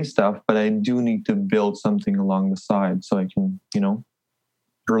day-to-day stuff. But I do need to build something along the side so I can,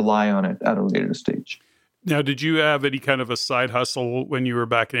 rely on it at a later stage. Now, did you have any kind of a side hustle when you were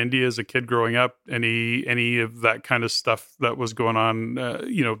back in India as a kid growing up? Any of that kind of stuff that was going on,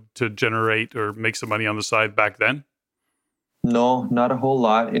 to generate or make some money on the side back then? No, not a whole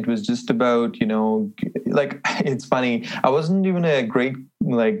lot. It was just about, it's funny. I wasn't even a great,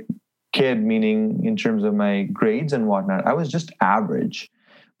 kid, meaning in terms of my grades and whatnot. I was just average.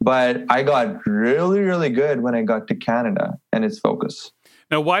 But I got really, really good when I got to Canada and its focus.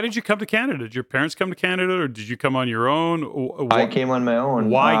 Now, why did you come to Canada? Did your parents come to Canada, or did you come on your own? I came on my own.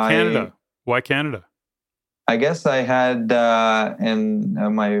 Why Canada? Why Canada? I guess I had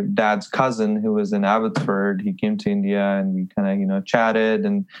my dad's cousin who was in Abbotsford. He came to India and we kind of chatted,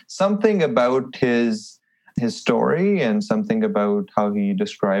 and something about his story and something about how he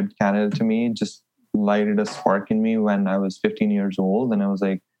described Canada to me just lighted a spark in me when I was 15 years old, and I was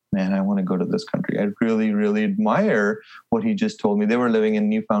like, man, I want to go to this country. I really, really admire what he just told me. They were living in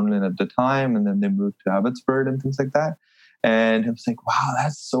Newfoundland at the time, and then they moved to Abbotsford and things like that. And I was like, wow,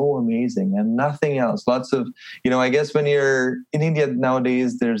 that's so amazing. And nothing else. Lots of, I guess when you're in India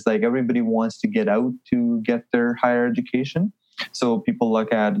nowadays, there's everybody wants to get out to get their higher education. So people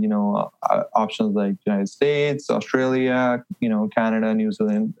look at, options like United States, Australia, Canada, New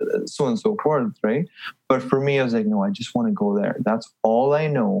Zealand, so on and so forth, right? But for me, I was like, no, I just want to go there. That's all I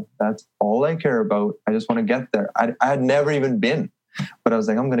know. That's all I care about. I just want to get there. I had never even been, but I was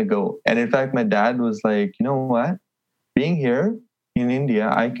like, I'm going to go. And in fact, my dad was like, you know what? Being here in India,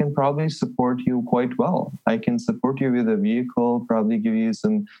 I can probably support you quite well. I can support you with a vehicle, probably give you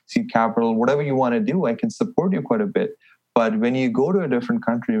some seed capital, whatever you want to do. I can support you quite a bit. But when you go to a different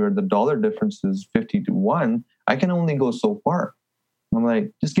country where the dollar difference is 50 to 1, I can only go so far. I'm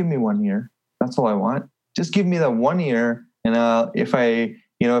like, just give me 1 year. That's all I want. Just give me that 1 year. And if I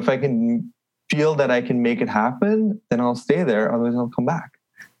can feel that I can make it happen, then I'll stay there. Otherwise, I'll come back.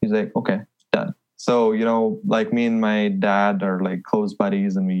 He's like, okay, done. So, me and my dad are close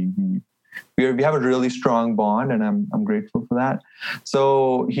buddies, and we we have a really strong bond, and I'm grateful for that.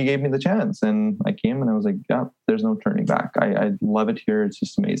 So he gave me the chance, and I came, and I was like, yeah, there's no turning back. I love it here. It's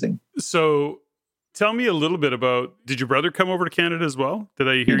just amazing. So tell me a little bit about, did your brother come over to Canada as well? Did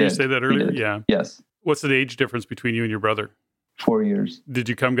I hear you say that earlier? Yeah. Yes. What's the age difference between you and your brother? 4 years. Did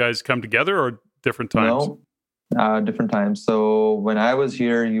you guys come together or different times? No, different times. So when I was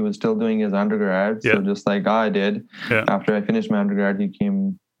here, he was still doing his undergrad. So just like I did, after I finished my undergrad, he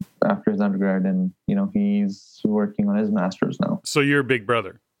came after his undergrad, and he's working on his master's now. So you're a big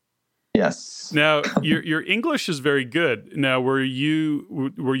brother. Yes. Now your English is very good. Now, were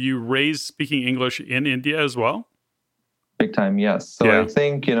you raised speaking English in India as well? Big time, yes. So I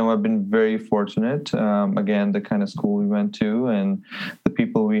think, I've been very fortunate. Again, the kind of school we went to and the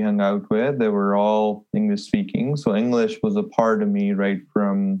people we hung out with, they were all English speaking. So English was a part of me right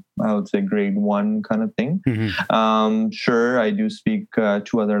from, I would say, grade 1 kind of thing. Mm-hmm. Sure, I do speak 2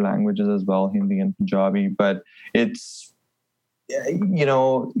 other languages as well, Hindi and Punjabi, but it's,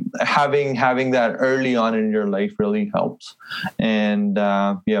 having that early on in your life really helps. And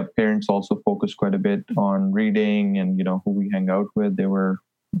parents also focus quite a bit on reading, and who we hang out with, they were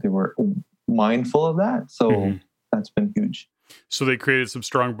mindful of that. So that's been huge. So they created some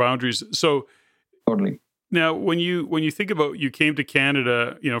strong boundaries. So totally. Now, when you think about, you came to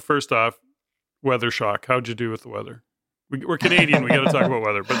Canada, first off, weather shock. How'd you do with the weather? We're Canadian. We got to talk about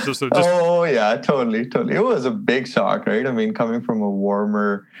weather. But just oh yeah, totally. It was a big shock, right? I mean, coming from a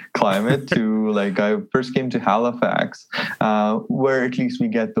warmer climate to I first came to Halifax, where at least we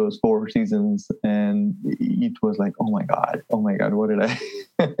get those 4 seasons, and it was like, oh my god, what did I?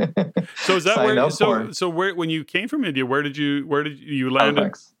 So is that where? So where, when you came from India, where did you land?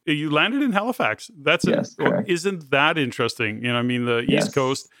 Halifax. You landed in Halifax. Isn't that interesting? The East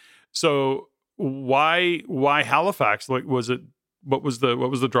Coast. So. Why Halifax? What was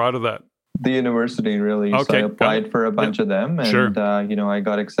the draw to that? The university, really. Okay. So I applied for a bunch of them, and I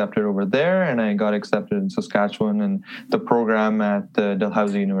got accepted over there, and I got accepted in Saskatchewan. And the program at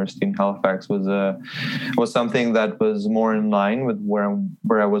Dalhousie University in Halifax was something that was more in line with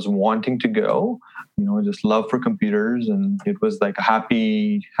where I was wanting to go. Just love for computers, and it was like a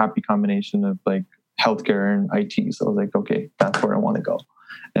happy combination of healthcare and IT. So I was like, okay, that's where I want to go,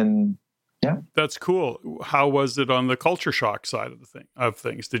 and. Yeah, that's cool. How was it on the culture shock side of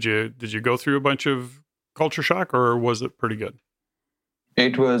things? Did you go through a bunch of culture shock, or was it pretty good?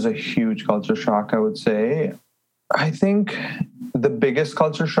 It was a huge culture shock, I would say. I think the biggest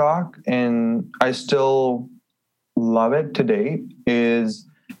culture shock, and I still love it today, is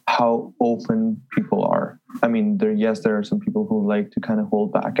how open people are. I mean, there are some people who like to kind of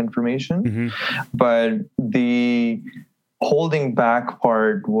hold back information, but the holding back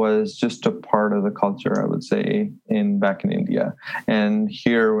part was just a part of the culture, I would say, back in India. And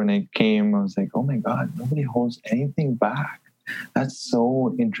here, when I came, I was like, oh my God, nobody holds anything back. That's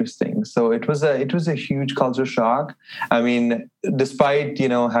so interesting. So it was a huge culture shock. I mean, despite,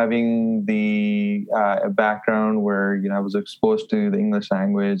 having the background where, I was exposed to the English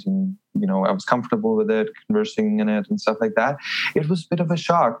language and, I was comfortable with it, conversing in it and stuff like that, it was a bit of a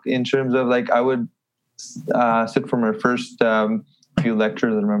shock in terms of I would sit for my first few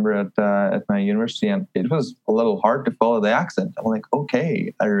lectures, I remember, at my university, and it was a little hard to follow the accent. I'm like,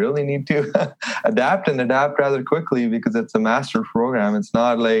 okay, I really need to adapt rather quickly, because it's a master's program. It's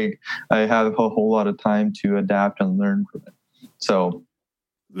not like I have a whole lot of time to adapt and learn from it. So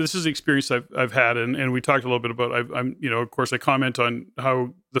this is the experience I've had, and we talked a little bit about. I'm of course, I comment on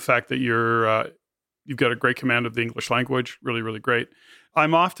how the fact that you've got a great command of the English language, really, really great.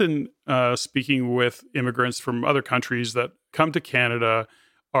 I'm often speaking with immigrants from other countries that come to Canada,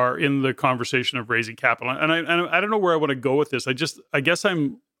 are in the conversation of raising capital. And I don't know where I want to go with this. I guess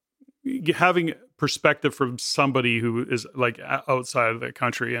I'm having perspective from somebody who is outside of the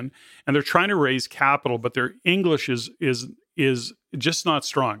country, and they're trying to raise capital, but their English is just not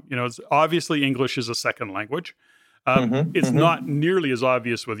strong. It's obviously English is a second language. It's not nearly as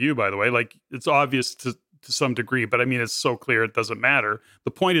obvious with you, by the way. It's obvious to some degree, but I mean, it's so clear it doesn't matter.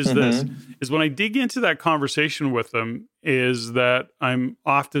 The point is this, is when I dig into that conversation with them, is that I'm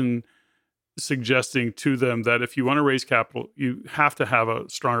often suggesting to them that if you want to raise capital, you have to have a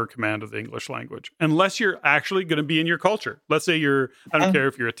stronger command of the English language, unless you're actually going to be in your culture. Let's say I don't care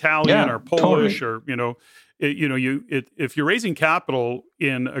if you're Italian or Polish, totally. Or, if you're raising capital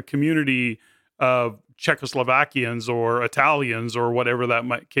in a community of Czechoslovakians or Italians or whatever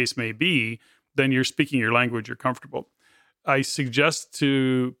that case may be, then you're speaking your language, you're comfortable. I suggest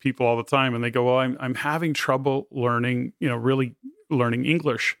to people all the time, and they go, well, I'm having trouble learning, really learning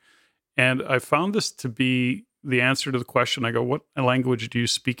English. And I found this to be the answer to the question. I go, what language do you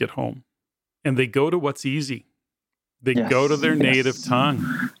speak at home? and they go to what's easy. They Yes, go to their yes. native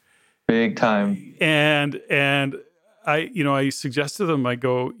tongue. Big time. And I suggest to them, I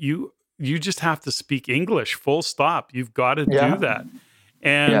go, you just have to speak English, full stop. You've got to do that.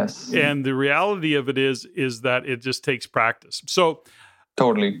 And Yes. and the reality of it is that it just takes practice. So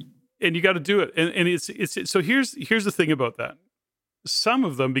Totally. and you got to do it. And it's so here's the thing about that. Some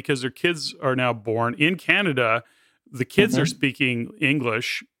of them, because their kids are now born in Canada, the kids are speaking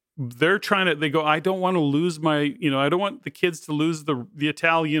English. They go, I don't want to lose my, I don't want the kids to lose the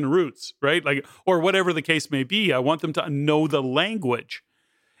Italian roots, right? Like, or whatever the case may be. I want them to know the language.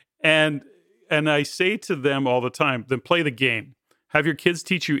 And I say to them all the time, then play the game. Have your kids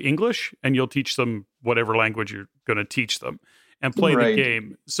teach you English, and you'll teach them whatever language you're going to teach them, and play the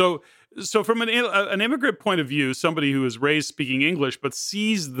game. So from an immigrant point of view, somebody who is raised speaking English but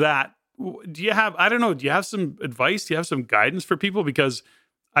sees that, do you have some advice? Do you have some guidance for people? Because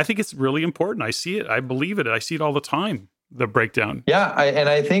I think it's really important. I see it. I believe it. I see it all the time, the breakdown. Yeah,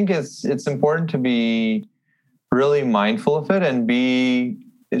 I think it's important to be really mindful of it and be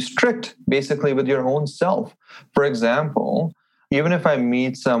strict, basically, with your own self. For example, even if I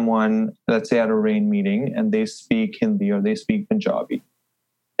meet someone, let's say at a RAIN meeting, and they speak Hindi or they speak Punjabi,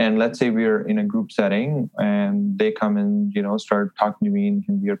 and let's say we're in a group setting and they come and, start talking to me in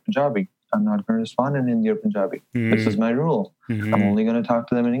Hindi or Punjabi, I'm not going to respond in Hindi or Punjabi. This is my rule. I'm only going to talk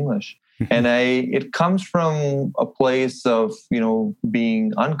to them in English. And it comes from a place of,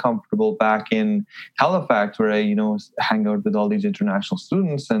 being uncomfortable back in Halifax, where I, hang out with all these international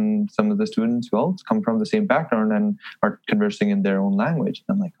students, and some of the students, come from the same background and are conversing in their own language.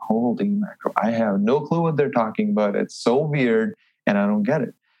 I'm like, holy mackerel, I have no clue what they're talking about. It's so weird and I don't get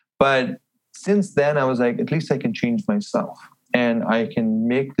it. But since then, I was like, at least I can change myself and I can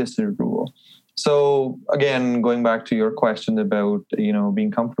make this a rule. So again, going back to your question about,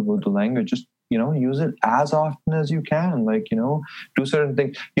 being comfortable with the language, just, use it as often as you can. Like, do certain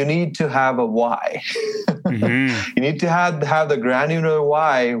things. You need to have a why. You need to have the granular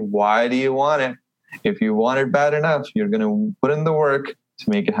why. Why do you want it? If you want it bad enough, you're going to put in the work to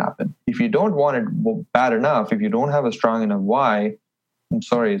make it happen. If you don't want it bad enough, if you don't have a strong enough why, I'm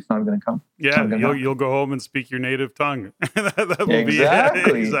sorry, it's not going to come. Yeah, you'll go home and speak your native tongue. that will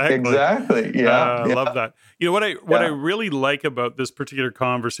exactly. be Exactly. Yeah, I love that. What I really like about this particular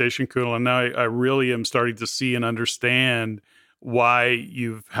conversation, Kunal, and now I really am starting to see and understand why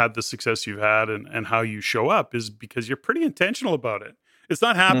you've had the success you've had and how you show up, is because you're pretty intentional about it. It's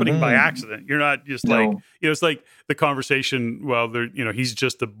not happening by accident. You're not just like, it's like the conversation, well, he's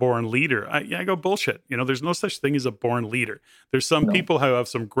just a born leader. I go, bullshit. There's no such thing as a born leader. There's some people who have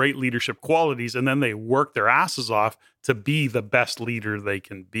some great leadership qualities, and then they work their asses off to be the best leader they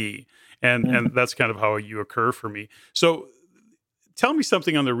can be. And that's kind of how you occur for me. So tell me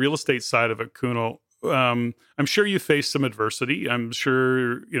something on the real estate side of it, Kunal. I'm sure you faced some adversity. I'm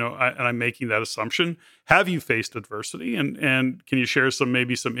sure, and I'm making that assumption. Have you faced adversity? And can you share some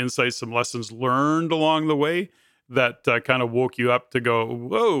insights, some lessons learned along the way that kind of woke you up to go,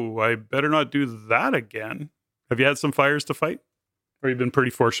 whoa, I better not do that again? Have you had some fires to fight? Or you've been pretty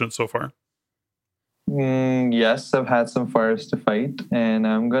fortunate so far? Yes, I've had some fires to fight, and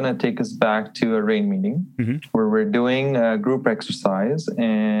I'm going to take us back to a RAIN meeting where we're doing a group exercise.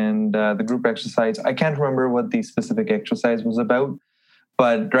 And the group exercise, I can't remember what the specific exercise was about,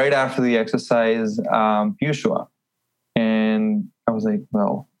 but right after the exercise, you show up. And I was like,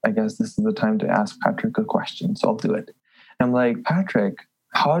 well, I guess this is the time to ask Patrick a question, so I'll do it. And I'm like, Patrick,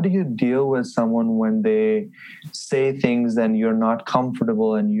 how do you deal with someone when they say things and you're not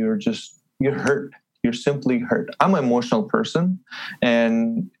comfortable and you're hurt? You're simply hurt. I'm an emotional person,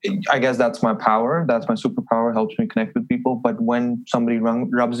 and I guess that's my power. That's my superpower, helps me connect with people. But when somebody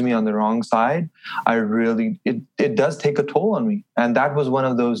rubs me on the wrong side, it does take a toll on me. And that was one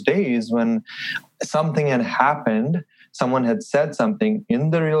of those days when something had happened. Someone had said something in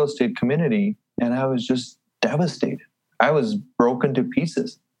the real estate community, and I was just devastated. I was broken to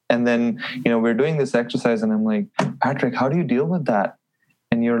pieces. And then, we're doing this exercise, and I'm like, Patrick, how do you deal with that?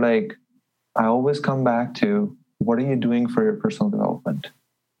 And you're like, I always come back to, what are you doing for your personal development?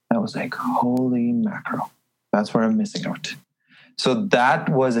 I was like, holy mackerel, that's where I'm missing out. So that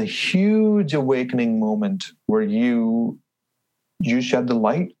was a huge awakening moment where you shed the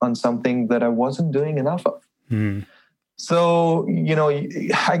light on something that I wasn't doing enough of. So,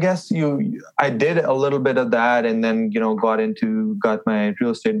 I guess I did a little bit of that, and then, got my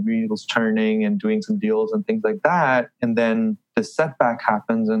real estate wheels turning and doing some deals and things like that. And then the setback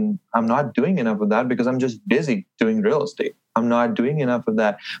happens, and I'm not doing enough of that because I'm just busy doing real estate. I'm not doing enough of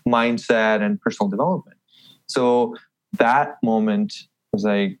that mindset and personal development. So that moment was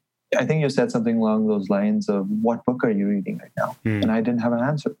like, I think you said something along those lines of, what book are you reading right now? And I didn't have an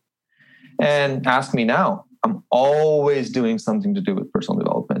answer. And ask me now. I'm always doing something to do with personal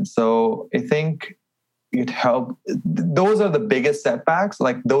development. So I think it helped. Those are the biggest setbacks.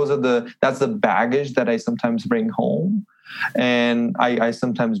 Like that's the baggage that I sometimes bring home. And I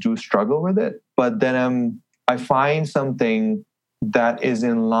sometimes do struggle with it. But then I find something that is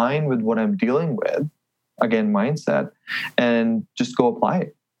in line with what I'm dealing with, again, mindset, and just go apply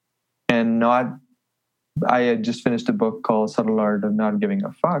it. And I had just finished a book called Subtle Art of Not Giving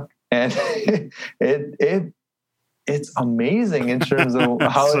a Fuck. And it's amazing in terms of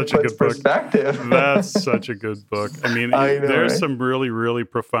how it puts perspective. That's such a good book. I mean, there's some really, really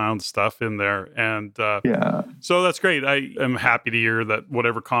profound stuff in there. And so that's great. I am happy to hear that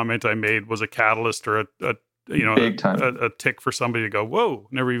whatever comment I made was a catalyst or a tick for somebody to go, whoa,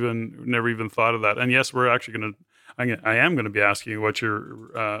 never even thought of that. And yes, we're actually I am going to be asking you what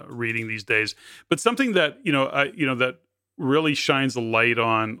you're reading these days. But something that, that really shines a light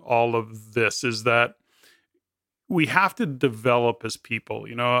on all of this is that we have to develop as people.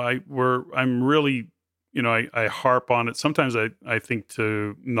 I'm really, I harp on it. Sometimes I think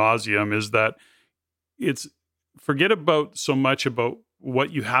to nauseam is that it's forget about so much about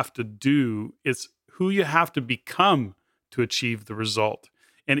what you have to do. It's who you have to become to achieve the result.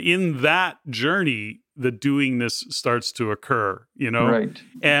 And in that journey, the doingness starts to occur, Right.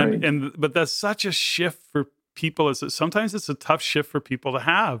 But that's such a shift for people. Sometimes it's a tough shift for people to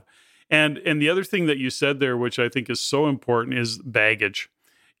have. And the other thing that you said there, which I think is so important, is baggage.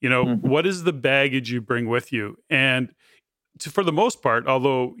 What is the baggage you bring with you? And for the most part,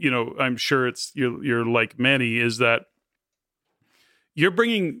 although, I'm sure you're like many, is that you're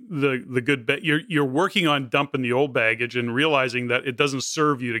bringing the good, you're working on dumping the old baggage and realizing that it doesn't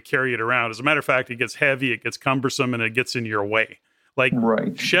serve you to carry it around. As a matter of fact, it gets heavy, it gets cumbersome, and it gets in your way. Like,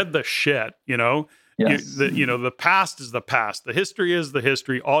 shed the shit, Yes. The past is the past. The history is the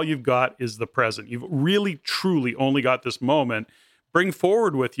history. All you've got is the present. You've really, truly only got this moment. Bring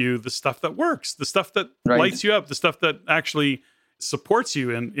forward with you the stuff that works, the stuff that lights you up, the stuff that actually supports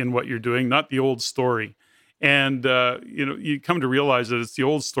you in what you're doing, not the old story. And, you come to realize that it's the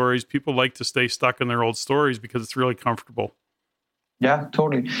old stories. People like to stay stuck in their old stories because it's really comfortable. Yeah,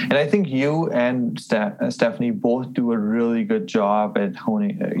 totally. And I think you and Stephanie both do a really good job at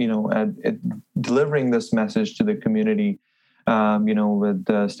honing, at delivering this message to the community,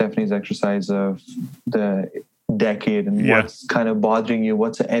 with Stephanie's exercise of the decade and what's kind of bothering you,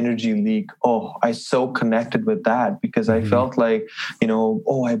 what's an energy leak. Oh, I so connected with that because I felt like,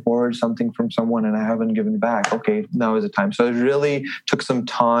 I borrowed something from someone and I haven't given back. Okay, now is the time. So it really took some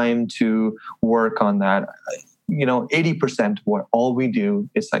time to work on that. 80% of what all we do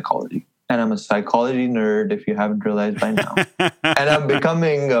is psychology. And I'm a psychology nerd, if you haven't realized by now. And I'm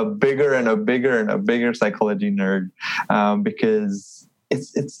becoming a bigger and a bigger and a bigger psychology nerd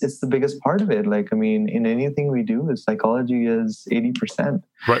it's the biggest part of it. Like, I mean, in anything we do, psychology is 80%.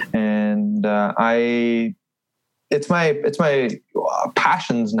 Right. And it's my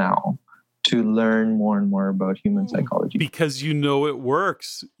passions now to learn more and more about human psychology. Because it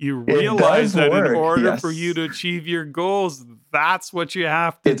works. You realize that in order for you to achieve your goals, that's what you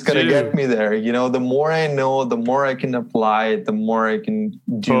have to do. It's going to get me there. The more I know, the more I can apply it, the more I can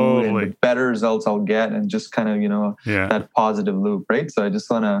do, and the better results I'll get, and just kind of, that positive loop, right? So I just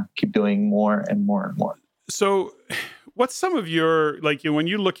want to keep doing more and more and more. So what's some of your, when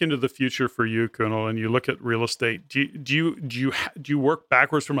you look into the future for you, Kunal, and you look at real estate, do you work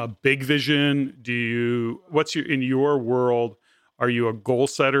backwards from a big vision? In your world, are you a goal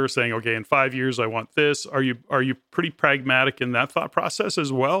setter saying, okay, in 5 years, I want this? Are you pretty pragmatic in that thought process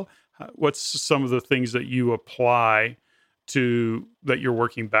as well? What's some of the things that you apply to that you're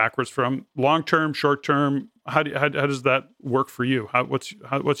working backwards from? Long-term, short-term, how does that work for you?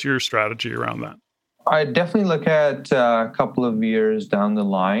 What's your strategy around that? I definitely look at a couple of years down the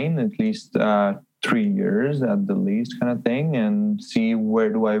line, at least 3 years at the least kind of thing, and see where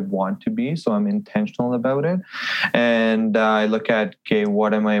do I want to be. So I'm intentional about it. And I look at, okay,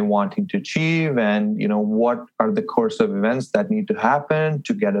 what am I wanting to achieve? And, what are the course of events that need to happen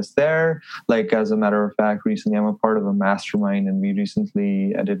to get us there? Like, as a matter of fact, recently I'm a part of a mastermind, and we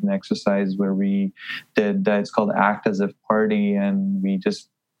recently did an exercise where we did, it's called Act As If Party. And we just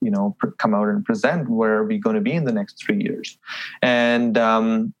come out and present where are we going to be in the next 3 years. And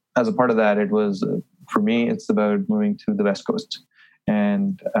as a part of that, it was, for me, it's about moving to the West Coast.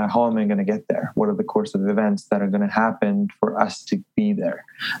 And how am I going to get there? What are the course of events that are going to happen for us to be there?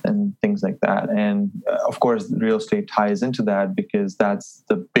 And things like that. And of course, real estate ties into that because that's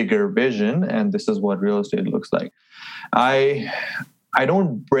the bigger vision. And this is what real estate looks like. I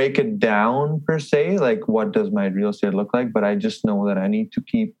don't break it down per se, like what does my real estate look like, but I just know that I need to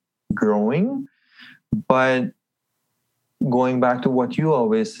keep growing. But going back to what you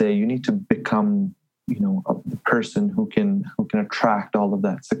always say, you need to become, the person who can attract all of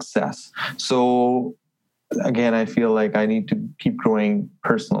that success. So again, I feel like I need to keep growing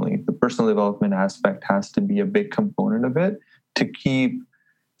personally. The personal development aspect has to be a big component of it to keep,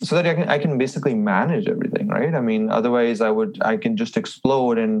 so that I can basically manage everything, right? I mean, otherwise I can just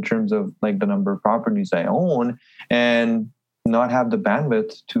explode in terms of like the number of properties I own and not have the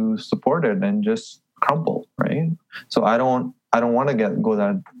bandwidth to support it and just crumble, right? So I don't want to go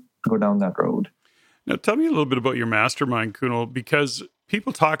down that road. Now, tell me a little bit about your mastermind, Kunal, because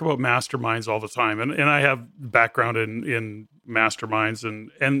people talk about masterminds all the time, and I have background in masterminds,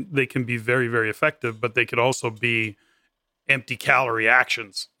 and they can be very, very effective, but they could also be empty calorie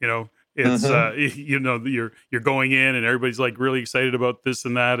actions. It's you're going in and everybody's like really excited about this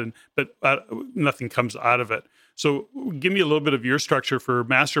and that, but nothing comes out of it. So, give me a little bit of your structure for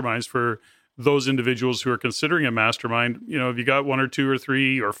masterminds for those individuals who are considering a mastermind. Have you got 1 or 2 or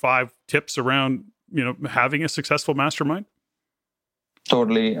 3 or 5 tips around having a successful mastermind?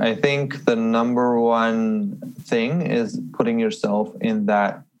 Totally. I think the number one thing is putting yourself in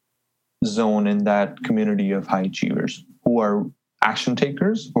that zone, in that community of high achievers who are action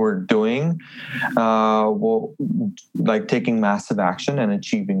takers, who are doing, like taking massive action and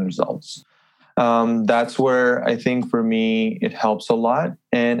achieving results. That's where I think for me, it helps a lot.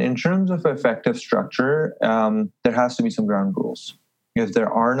 And in terms of effective structure, there has to be some ground rules. If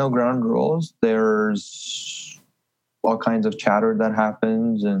there are no ground rules, there's all kinds of chatter that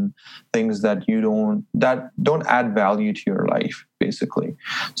happens and things that don't add value to your life, basically.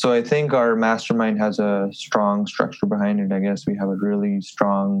 So I think our mastermind has a strong structure behind it. I guess we have a really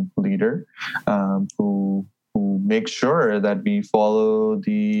strong leader who makes sure that we follow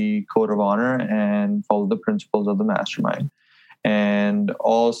the code of honor and follow the principles of the mastermind. And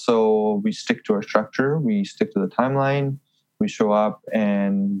also we stick to our structure, we stick to the timeline, we show up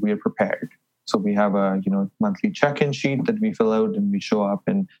and we are prepared. So we have a monthly check-in sheet that we fill out and we show up,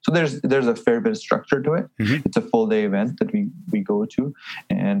 and so there's a fair bit of structure to it. Mm-hmm. It's a full day event that we go to,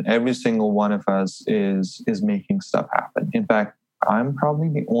 and every single one of us is making stuff happen. In fact, I'm probably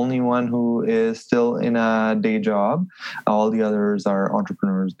the only one who is still in a day job. All the others are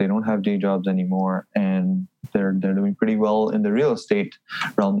entrepreneurs. They don't have day jobs anymore, and they're doing pretty well in the real estate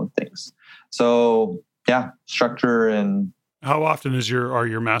realm of things. So yeah, structure. And how often are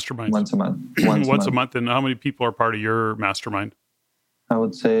your masterminds? Once a month. Once a month. And how many people are part of your mastermind? I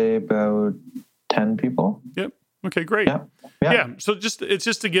would say about 10 people. Yep. Okay, great. Yeah. So it's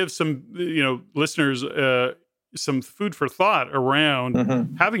just to give some listeners some food for thought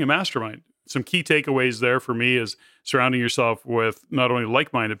around having a mastermind. Some key takeaways there for me is surrounding yourself with not only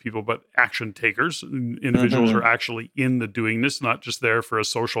like-minded people, but action takers, individuals who are actually in the doing this, not just there for a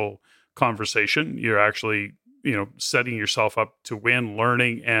social conversation. You're actually setting yourself up to win,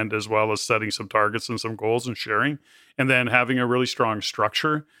 learning, and as well as setting some targets and some goals and sharing, and then having a really strong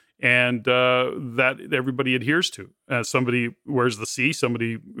structure and that everybody adheres to. Somebody wears the C,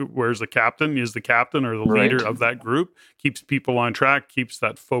 somebody wears the captain, is the captain or the leader of that group, keeps people on track, keeps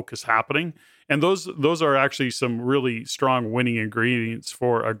that focus happening. And those are actually some really strong winning ingredients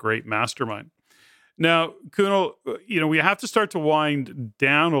for a great mastermind. Now, Kunal, we have to start to wind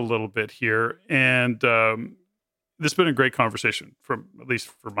down a little bit here, and this has been a great conversation, at least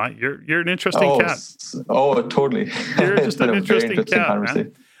for you're an interesting cat. Oh, totally. You're just an interesting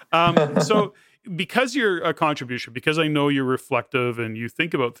cat, man. So because you're a contribution, because I know you're reflective and you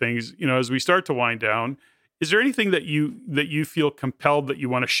think about things, as we start to wind down, is there anything that you feel compelled that you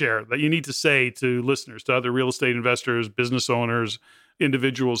want to share, that you need to say to listeners, to other real estate investors, business owners,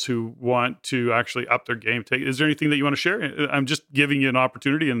 individuals who want to actually up their game? Is there anything that you want to share? I'm just giving you an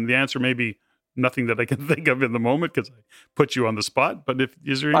opportunity, and the answer may be nothing that I can think of in the moment because I put you on the spot. But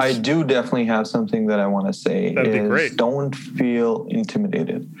I do definitely have something that I want to say. That'd be great. Don't feel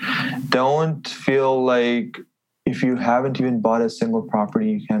intimidated. Don't feel like if you haven't even bought a single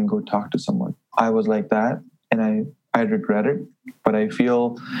property, you can go talk to someone. I was like that, and I regret it. But I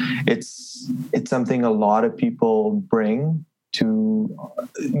feel it's something a lot of people bring to.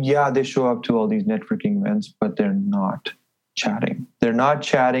 They show up to all these networking events, but they're not chatting. They're not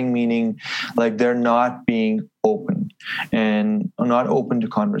chatting, meaning like they're not being open and not open to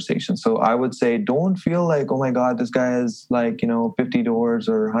conversation. So I would say, don't feel like, oh my God, this guy has 50 doors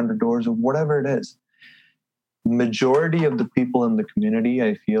or 100 doors or whatever it is. Majority of the people in the community,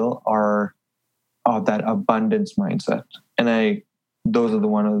 I feel, are of that abundance mindset. And I those are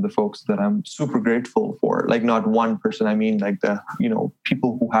one of the folks that I'm super grateful for. Like not one person. I mean, like the,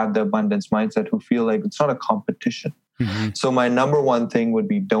 people who have the abundance mindset, who feel like it's not a competition. Mm-hmm. So my number one thing would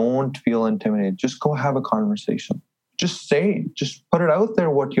be, don't feel intimidated. Just go have a conversation. Just put it out there,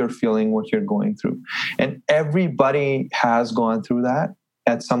 what you're feeling, what you're going through. And everybody has gone through that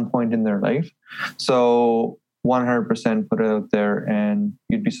at some point in their life. So 100% put it out there, and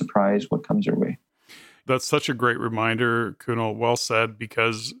you'd be surprised what comes your way. That's such a great reminder, Kunal. Well said,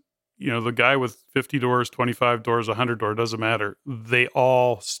 because, the guy with 50 doors, 25 doors, 100 doors, doesn't matter. They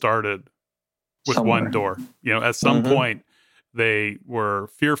all started with somewhere. One door. At some point, they were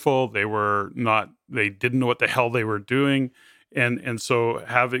fearful. They didn't know what the hell they were doing. And so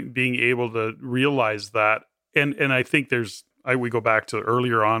being able to realize that, and I think we go back to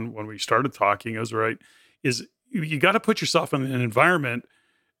earlier on when we started talking, is you got to put yourself in an environment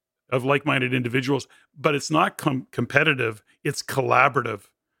of like-minded individuals, but it's not competitive, it's collaborative.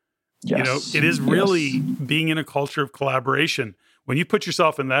 Yes. It is really being in a culture of collaboration. When you put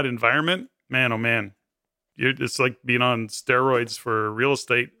yourself in that environment, man, oh man, it's like being on steroids for real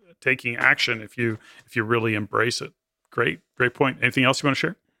estate, taking action if you really embrace it. Great point. Anything else you want to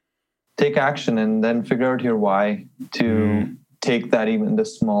share? Take action, and then figure out your why to take that, even the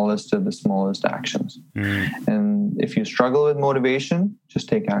smallest of the smallest actions. And if you struggle with motivation, just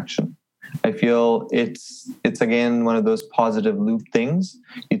take action. I feel it's again one of those positive loop things.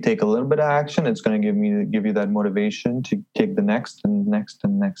 You take a little bit of action, it's going to give you that motivation to take the next and next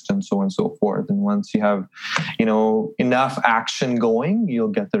and next and so on and so forth. And once you have, enough action going, you'll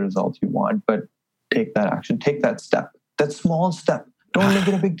get the result you want. But take that action, take that step, that small step. Don't make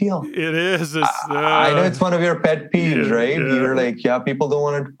it a big deal. It is. I know it's one of your pet peaves, right? Yeah. You're like, people don't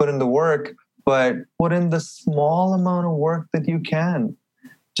want to put in the work, but put in the small amount of work that you can.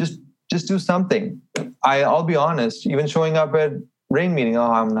 Just do something. I'll be honest, even showing up at rain meeting,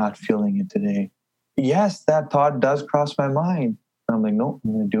 I'm not feeling it today. Yes, that thought does cross my mind. And I'm like, no,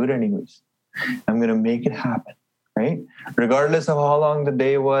 I'm going to do it anyways. I'm going to make it happen. Right? Regardless of how long the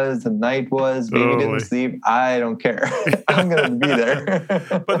day was, the night was, baby didn't sleep, I don't care. I'm going to be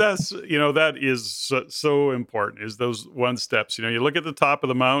there. But that's, that is so important, is those one steps. You look at the top of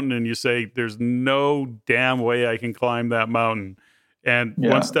the mountain and you say, there's no damn way I can climb that mountain. And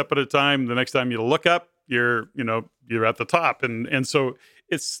one step at a time, the next time you look up, you're at the top. And so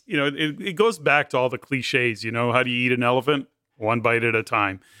it's, it goes back to all the cliches, how do you eat an elephant? One bite at a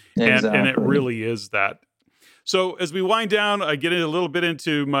time. Exactly. And it really is that. So as we wind down, I get a little bit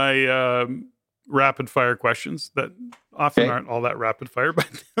into my rapid fire questions that often aren't all that rapid fire, but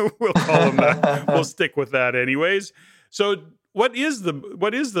we'll call them that. We'll stick with that anyways. So what is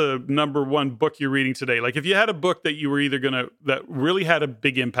the number one book you're reading today? Like if you had a book that you were either that really had a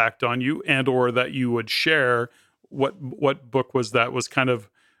big impact on you and or that you would share, what book was that was kind of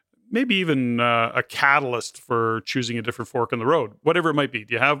maybe even a catalyst for choosing a different fork in the road, whatever it might be?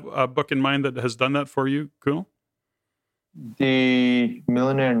 Do you have a book in mind that has done that for you, Kunal? The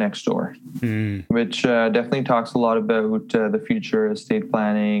Millionaire Next Door, which definitely talks a lot about the future estate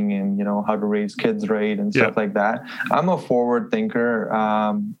planning and how to raise kids right and stuff like that. I'm a forward thinker.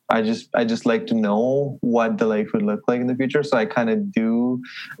 I just like to know what the life would look like in the future. So I kind of do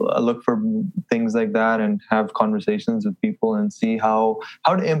look for things like that and have conversations with people and see how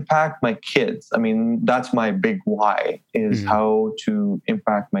to impact my kids. I mean, that's my big why, is how to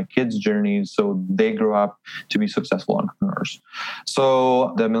impact my kids' journeys so they grow up to be successful entrepreneurs.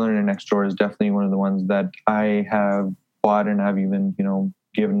 So the Millionaire Next Door is definitely one of the ones that I have bought and have even,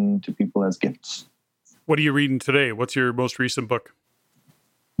 given to people as gifts. What are you reading today? What's your most recent book?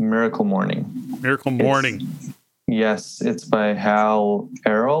 Miracle Morning. Miracle Morning. Yes, it's by Hal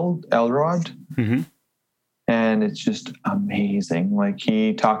Elrod. And it's just amazing. Like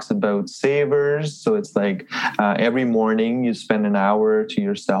he talks about savers. So it's like every morning you spend an hour to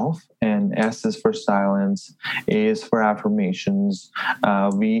yourself, and S is for silence, A is for affirmations,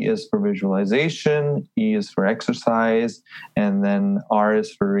 V is for visualization, E is for exercise, and then R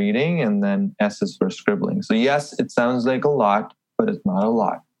is for reading, and then S is for scribbling. So yes, it sounds like a lot, but it's not a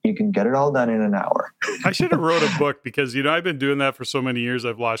lot. You can get it all done in an hour. I should have wrote a book because, I've been doing that for so many years,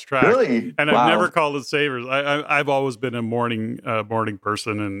 I've lost track. Really? And I've never called it savers. I've always been a morning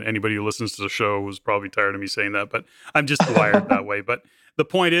person, and anybody who listens to the show was probably tired of me saying that, but I'm just wired that way. But the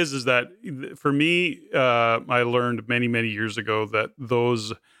point is that for me, I learned many, many years ago that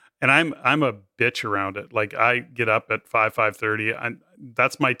those, and I'm a bitch around it. Like I get up at 5:30.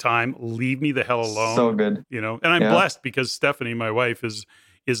 That's my time. Leave me the hell alone. So good. And I'm blessed because Stephanie, my wife, is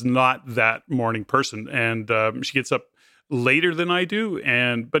not that morning person, and she gets up later than I do.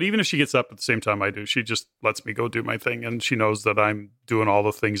 But even if she gets up at the same time I do, she just lets me go do my thing. And she knows that I'm doing all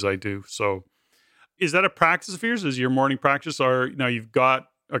the things I do. So is that a practice of yours? Is your morning practice? Or now you've got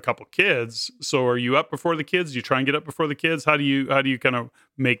a couple kids, so are you up before the kids? Do you try and get up before the kids? How do you kind of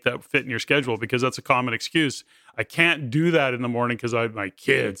make that fit in your schedule? Because that's a common excuse. I can't do that in the morning because I have my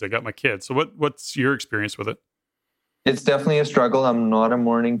kids. I got my kids. So what's your experience with it? It's definitely a struggle. I'm not a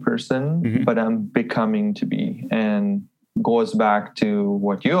morning person, but I'm becoming to be. And goes back to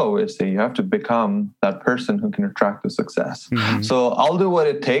what you always say, you have to become that person who can attract the success. So I'll do what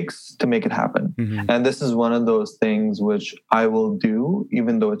it takes to make it happen. And this is one of those things which I will do,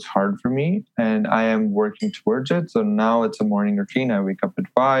 even though it's hard for me, and I am working towards it. So now it's a morning routine. I wake up at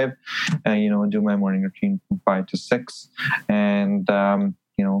 5 and, do my morning routine from 5 to 6. And,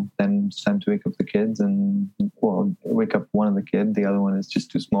 then it's time to wake up the kids and, wake up one of the kids. The other one is just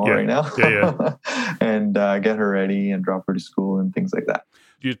too small right now. And get her ready and drop her to school and things like that.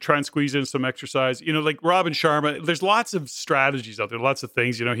 Do you try and squeeze in some exercise? Like Robin Sharma, there's lots of strategies out there, lots of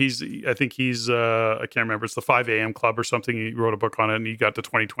things. I think he's, I can't remember, it's the 5 a.m. Club or something. He wrote a book on it, and he got the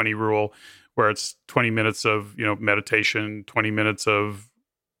 20-20 rule, where it's 20 minutes of, meditation, 20 minutes of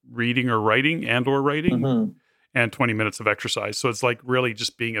reading or writing or writing. And 20 minutes of exercise. So it's like really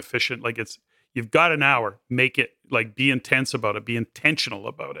just being efficient. Like you've got an hour, make it, like, be intense about it, be intentional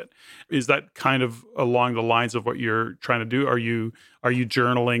about it. Is that kind of along the lines of what you're trying to do? Are you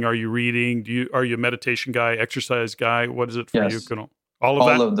journaling? Are you reading? Are you a meditation guy, exercise guy? What is it for you? All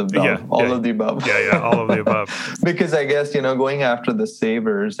of the above. All of the above. All of the above. Because I guess, going after the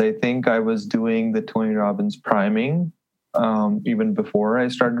savers, I think I was doing the Tony Robbins priming even before I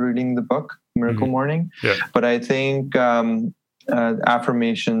started reading the book, Miracle Morning. But I think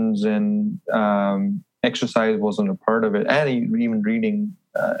affirmations and exercise wasn't a part of it. And even reading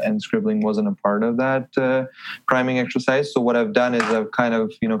and scribbling wasn't a part of that priming exercise. So what I've done is I've kind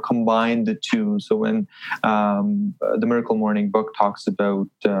of, combined the two. So when the Miracle Morning book talks about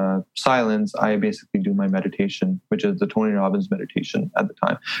silence, I basically do my meditation, which is the Tony Robbins meditation at the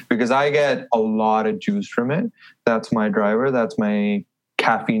time, because I get a lot of juice from it. That's my driver. That's my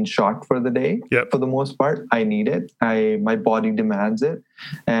caffeine shot for the day. For the most part, I need it. My body demands it.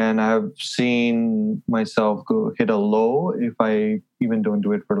 And I've seen myself hit a low if I even don't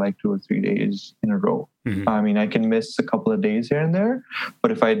do it for like 2 or 3 days in a row. I mean, I can miss a couple of days here and there,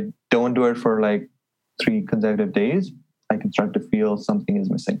 but if I don't do it for like 3 consecutive days, I can start to feel something is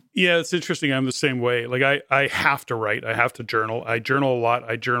missing. Yeah, it's interesting. I'm the same way. Like I have to write. I have to journal. I journal a lot.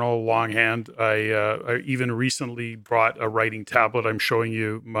 I journal longhand. I even recently brought a writing tablet. I'm showing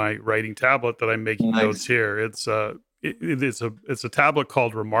you my writing tablet that I'm making notes here. It's a tablet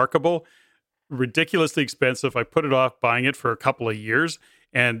called Remarkable. Ridiculously expensive. I put it off buying it for a couple of years,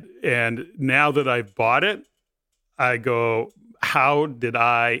 and now that I've bought it, I go, how did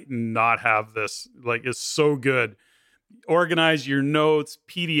I not have this? Like, it's so good. Organize your notes,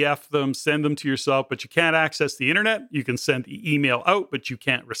 PDF them, send them to yourself, but you can't access the internet. You can send the email out, but you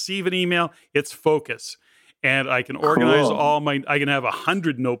can't receive an email. It's focus. And I can organize I can have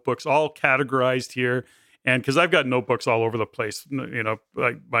 100 notebooks all categorized here. And because I've got notebooks all over the place,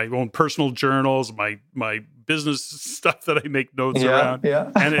 like my own personal journals, my business stuff that I make notes around.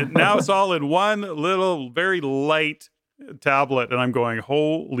 And now it's all in one little, very light tablet. And I'm going,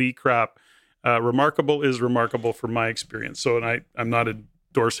 holy crap. Remarkable is remarkable from my experience. So, and I'm not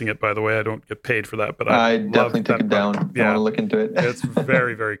endorsing it, by the way. I don't get paid for that, but I definitely took it down. I want to look into it. It's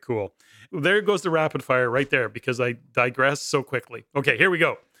very, very cool. There goes the rapid fire right there, because I digress so quickly. Okay, here we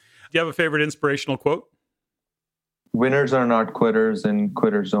go. Do you have a favorite inspirational quote? Winners are not quitters, and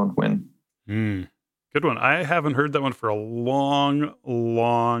quitters don't win. Good one. I haven't heard that one for a long,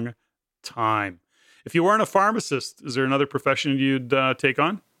 long time. If you weren't a pharmacist, is there another profession you'd take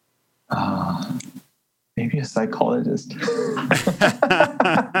on? Maybe a psychologist.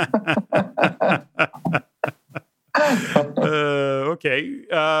 Okay.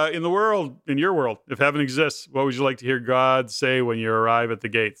 In your world, if heaven exists, what would you like to hear God say when you arrive at the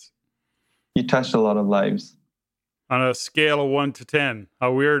gates? You touched a lot of lives. On a scale of 1 to 10,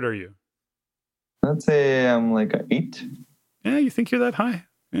 how weird are you? I'd say I'm like an 8. Yeah, you think you're that high?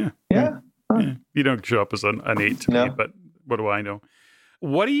 Yeah. Yeah. You don't show up as an 8 to me, but what do I know?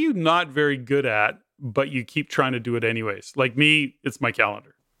 What are you not very good at, but you keep trying to do it anyways? Like me, it's my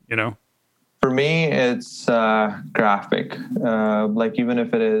calendar, For me, it's graphic. Like even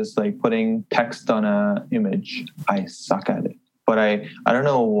if it is like putting text on an image, I suck at it. But I don't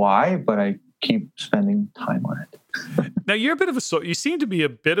know why, but I keep spending time on it. Now you're you seem to be a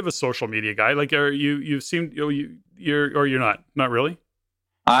bit of a social media guy. Like, you're not really?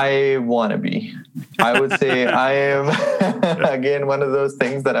 I want to be. I would say I am, again, one of those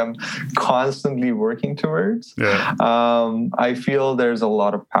things that I'm constantly working towards. Yeah. I feel there's a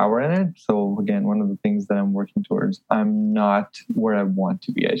lot of power in it. So again, one of the things that I'm working towards, I'm not where I want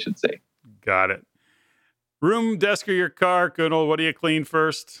to be, I should say. Got it. Room, desk, or your car, Kunal, what do you clean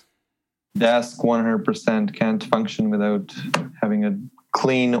first? Desk, 100%. Can't function without having a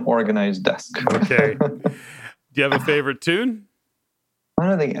clean, organized desk. Okay. Do you have a favorite tune? One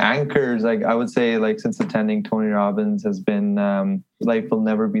of the anchors, like I would say, like since attending Tony Robbins, has been "Life Will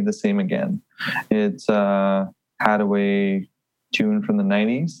Never Be the Same Again." It's a Hathaway tune from the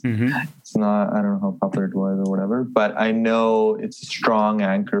 90s. Mm-hmm. It's not, I don't know how popular it was or whatever, but I know it's a strong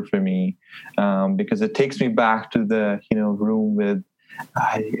anchor for me because it takes me back to the room with,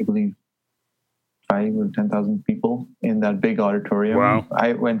 I believe, 5,000 or 10,000 people in that big auditorium. Wow.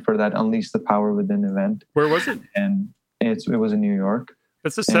 I went for that Unleash the Power Within event. Where was it? And it was in New York.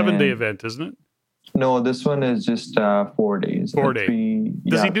 It's a 7-day event, isn't it? No, this one is just 4 days. 4 days.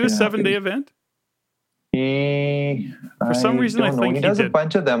 Does he do a 7-day event? For some reason, I think he does a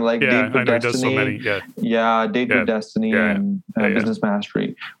bunch of them, like Date with Destiny. He does so many. Date with Destiny and Business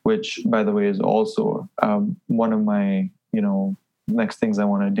Mastery, which, by the way, is also one of my next things I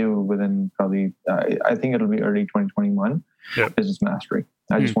want to do within probably. I think it'll be early 2021. Business Mastery.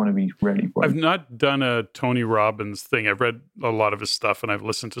 I just want to be ready for it. I've not done a Tony Robbins thing. I've read a lot of his stuff and I've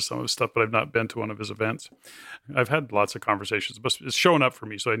listened to some of his stuff, but I've not been to one of his events. I've had lots of conversations, but it's showing up for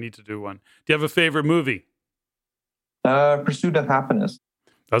me, so I need to do one. Do you have a favorite movie? Pursuit of Happiness.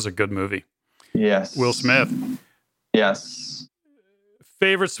 That was a good movie. Yes. Will Smith. Yes.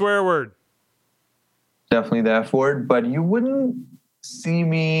 Favorite swear Definitely the F word, but you wouldn't see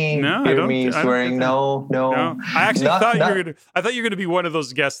me, hear me swearing. No. I actually thought you were gonna be one of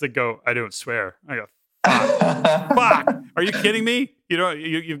those guests that go, I don't swear. I go, fuck. Are you kidding me?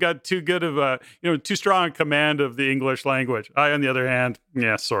 You've got too good of too strong a command of the English language. I, on the other hand,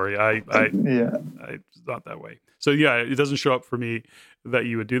 sorry, I it's not that way. So it doesn't show up for me that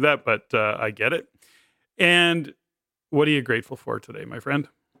you would do that, but I get it. And what are you grateful for today, my friend?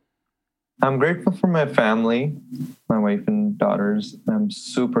 I'm grateful for my family, my wife and daughters. I'm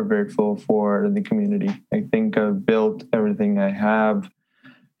super grateful for the community. I think I've built everything I have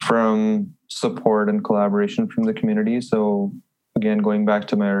from support and collaboration from the community. So again, going back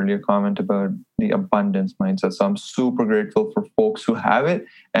to my earlier comment about the abundance mindset. So I'm super grateful for folks who have it,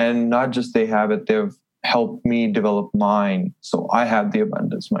 and not just they have it, they've helped me develop mine. So I have the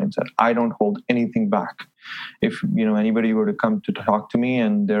abundance mindset. I don't hold anything back. If anybody were to come to talk to me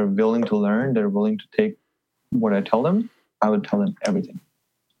and they're willing to learn, they're willing to take what I tell them, I would tell them everything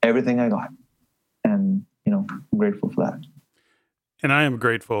I got. And I'm grateful for that. And I am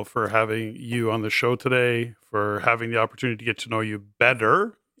grateful for having you on the show today, for having the opportunity to get to know you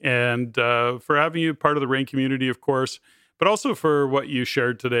better, and for having you part of the RAIN community, of course, but also for what you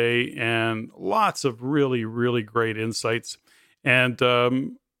shared today and lots of really, really great insights. And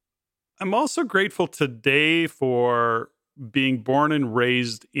I'm also grateful today for being born and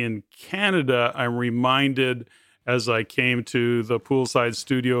raised in Canada. I'm reminded as I came to the poolside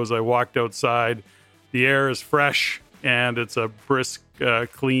studios, I walked outside, the air is fresh and it's a brisk,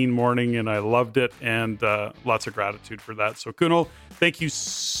 clean morning, and I loved it, and lots of gratitude for that. So Kunal, thank you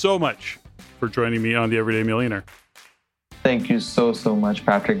so much for joining me on The Everyday Millionaire. Thank you so much,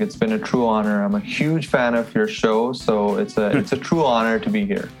 Patrick. It's been a true honor. I'm a huge fan of your show, so it's a true honor to be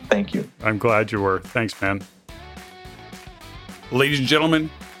here. Thank you. I'm glad you were. Thanks, man. Ladies and gentlemen,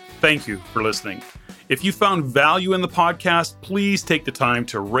 thank you for listening. If you found value in the podcast, please take the time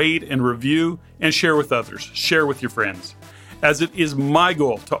to rate and review and share with others. Share with your friends. As it is my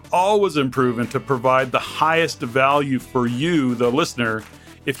goal to always improve and to provide the highest value for you, the listener.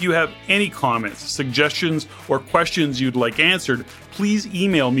 If you have any comments, suggestions, or questions you'd like answered, please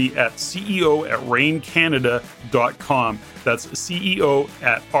email me at ceo@raincanada.com. That's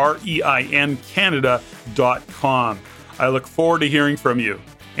ceo@reincanada.com. I look forward to hearing from you.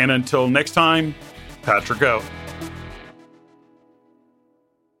 And until next time, Patrick out.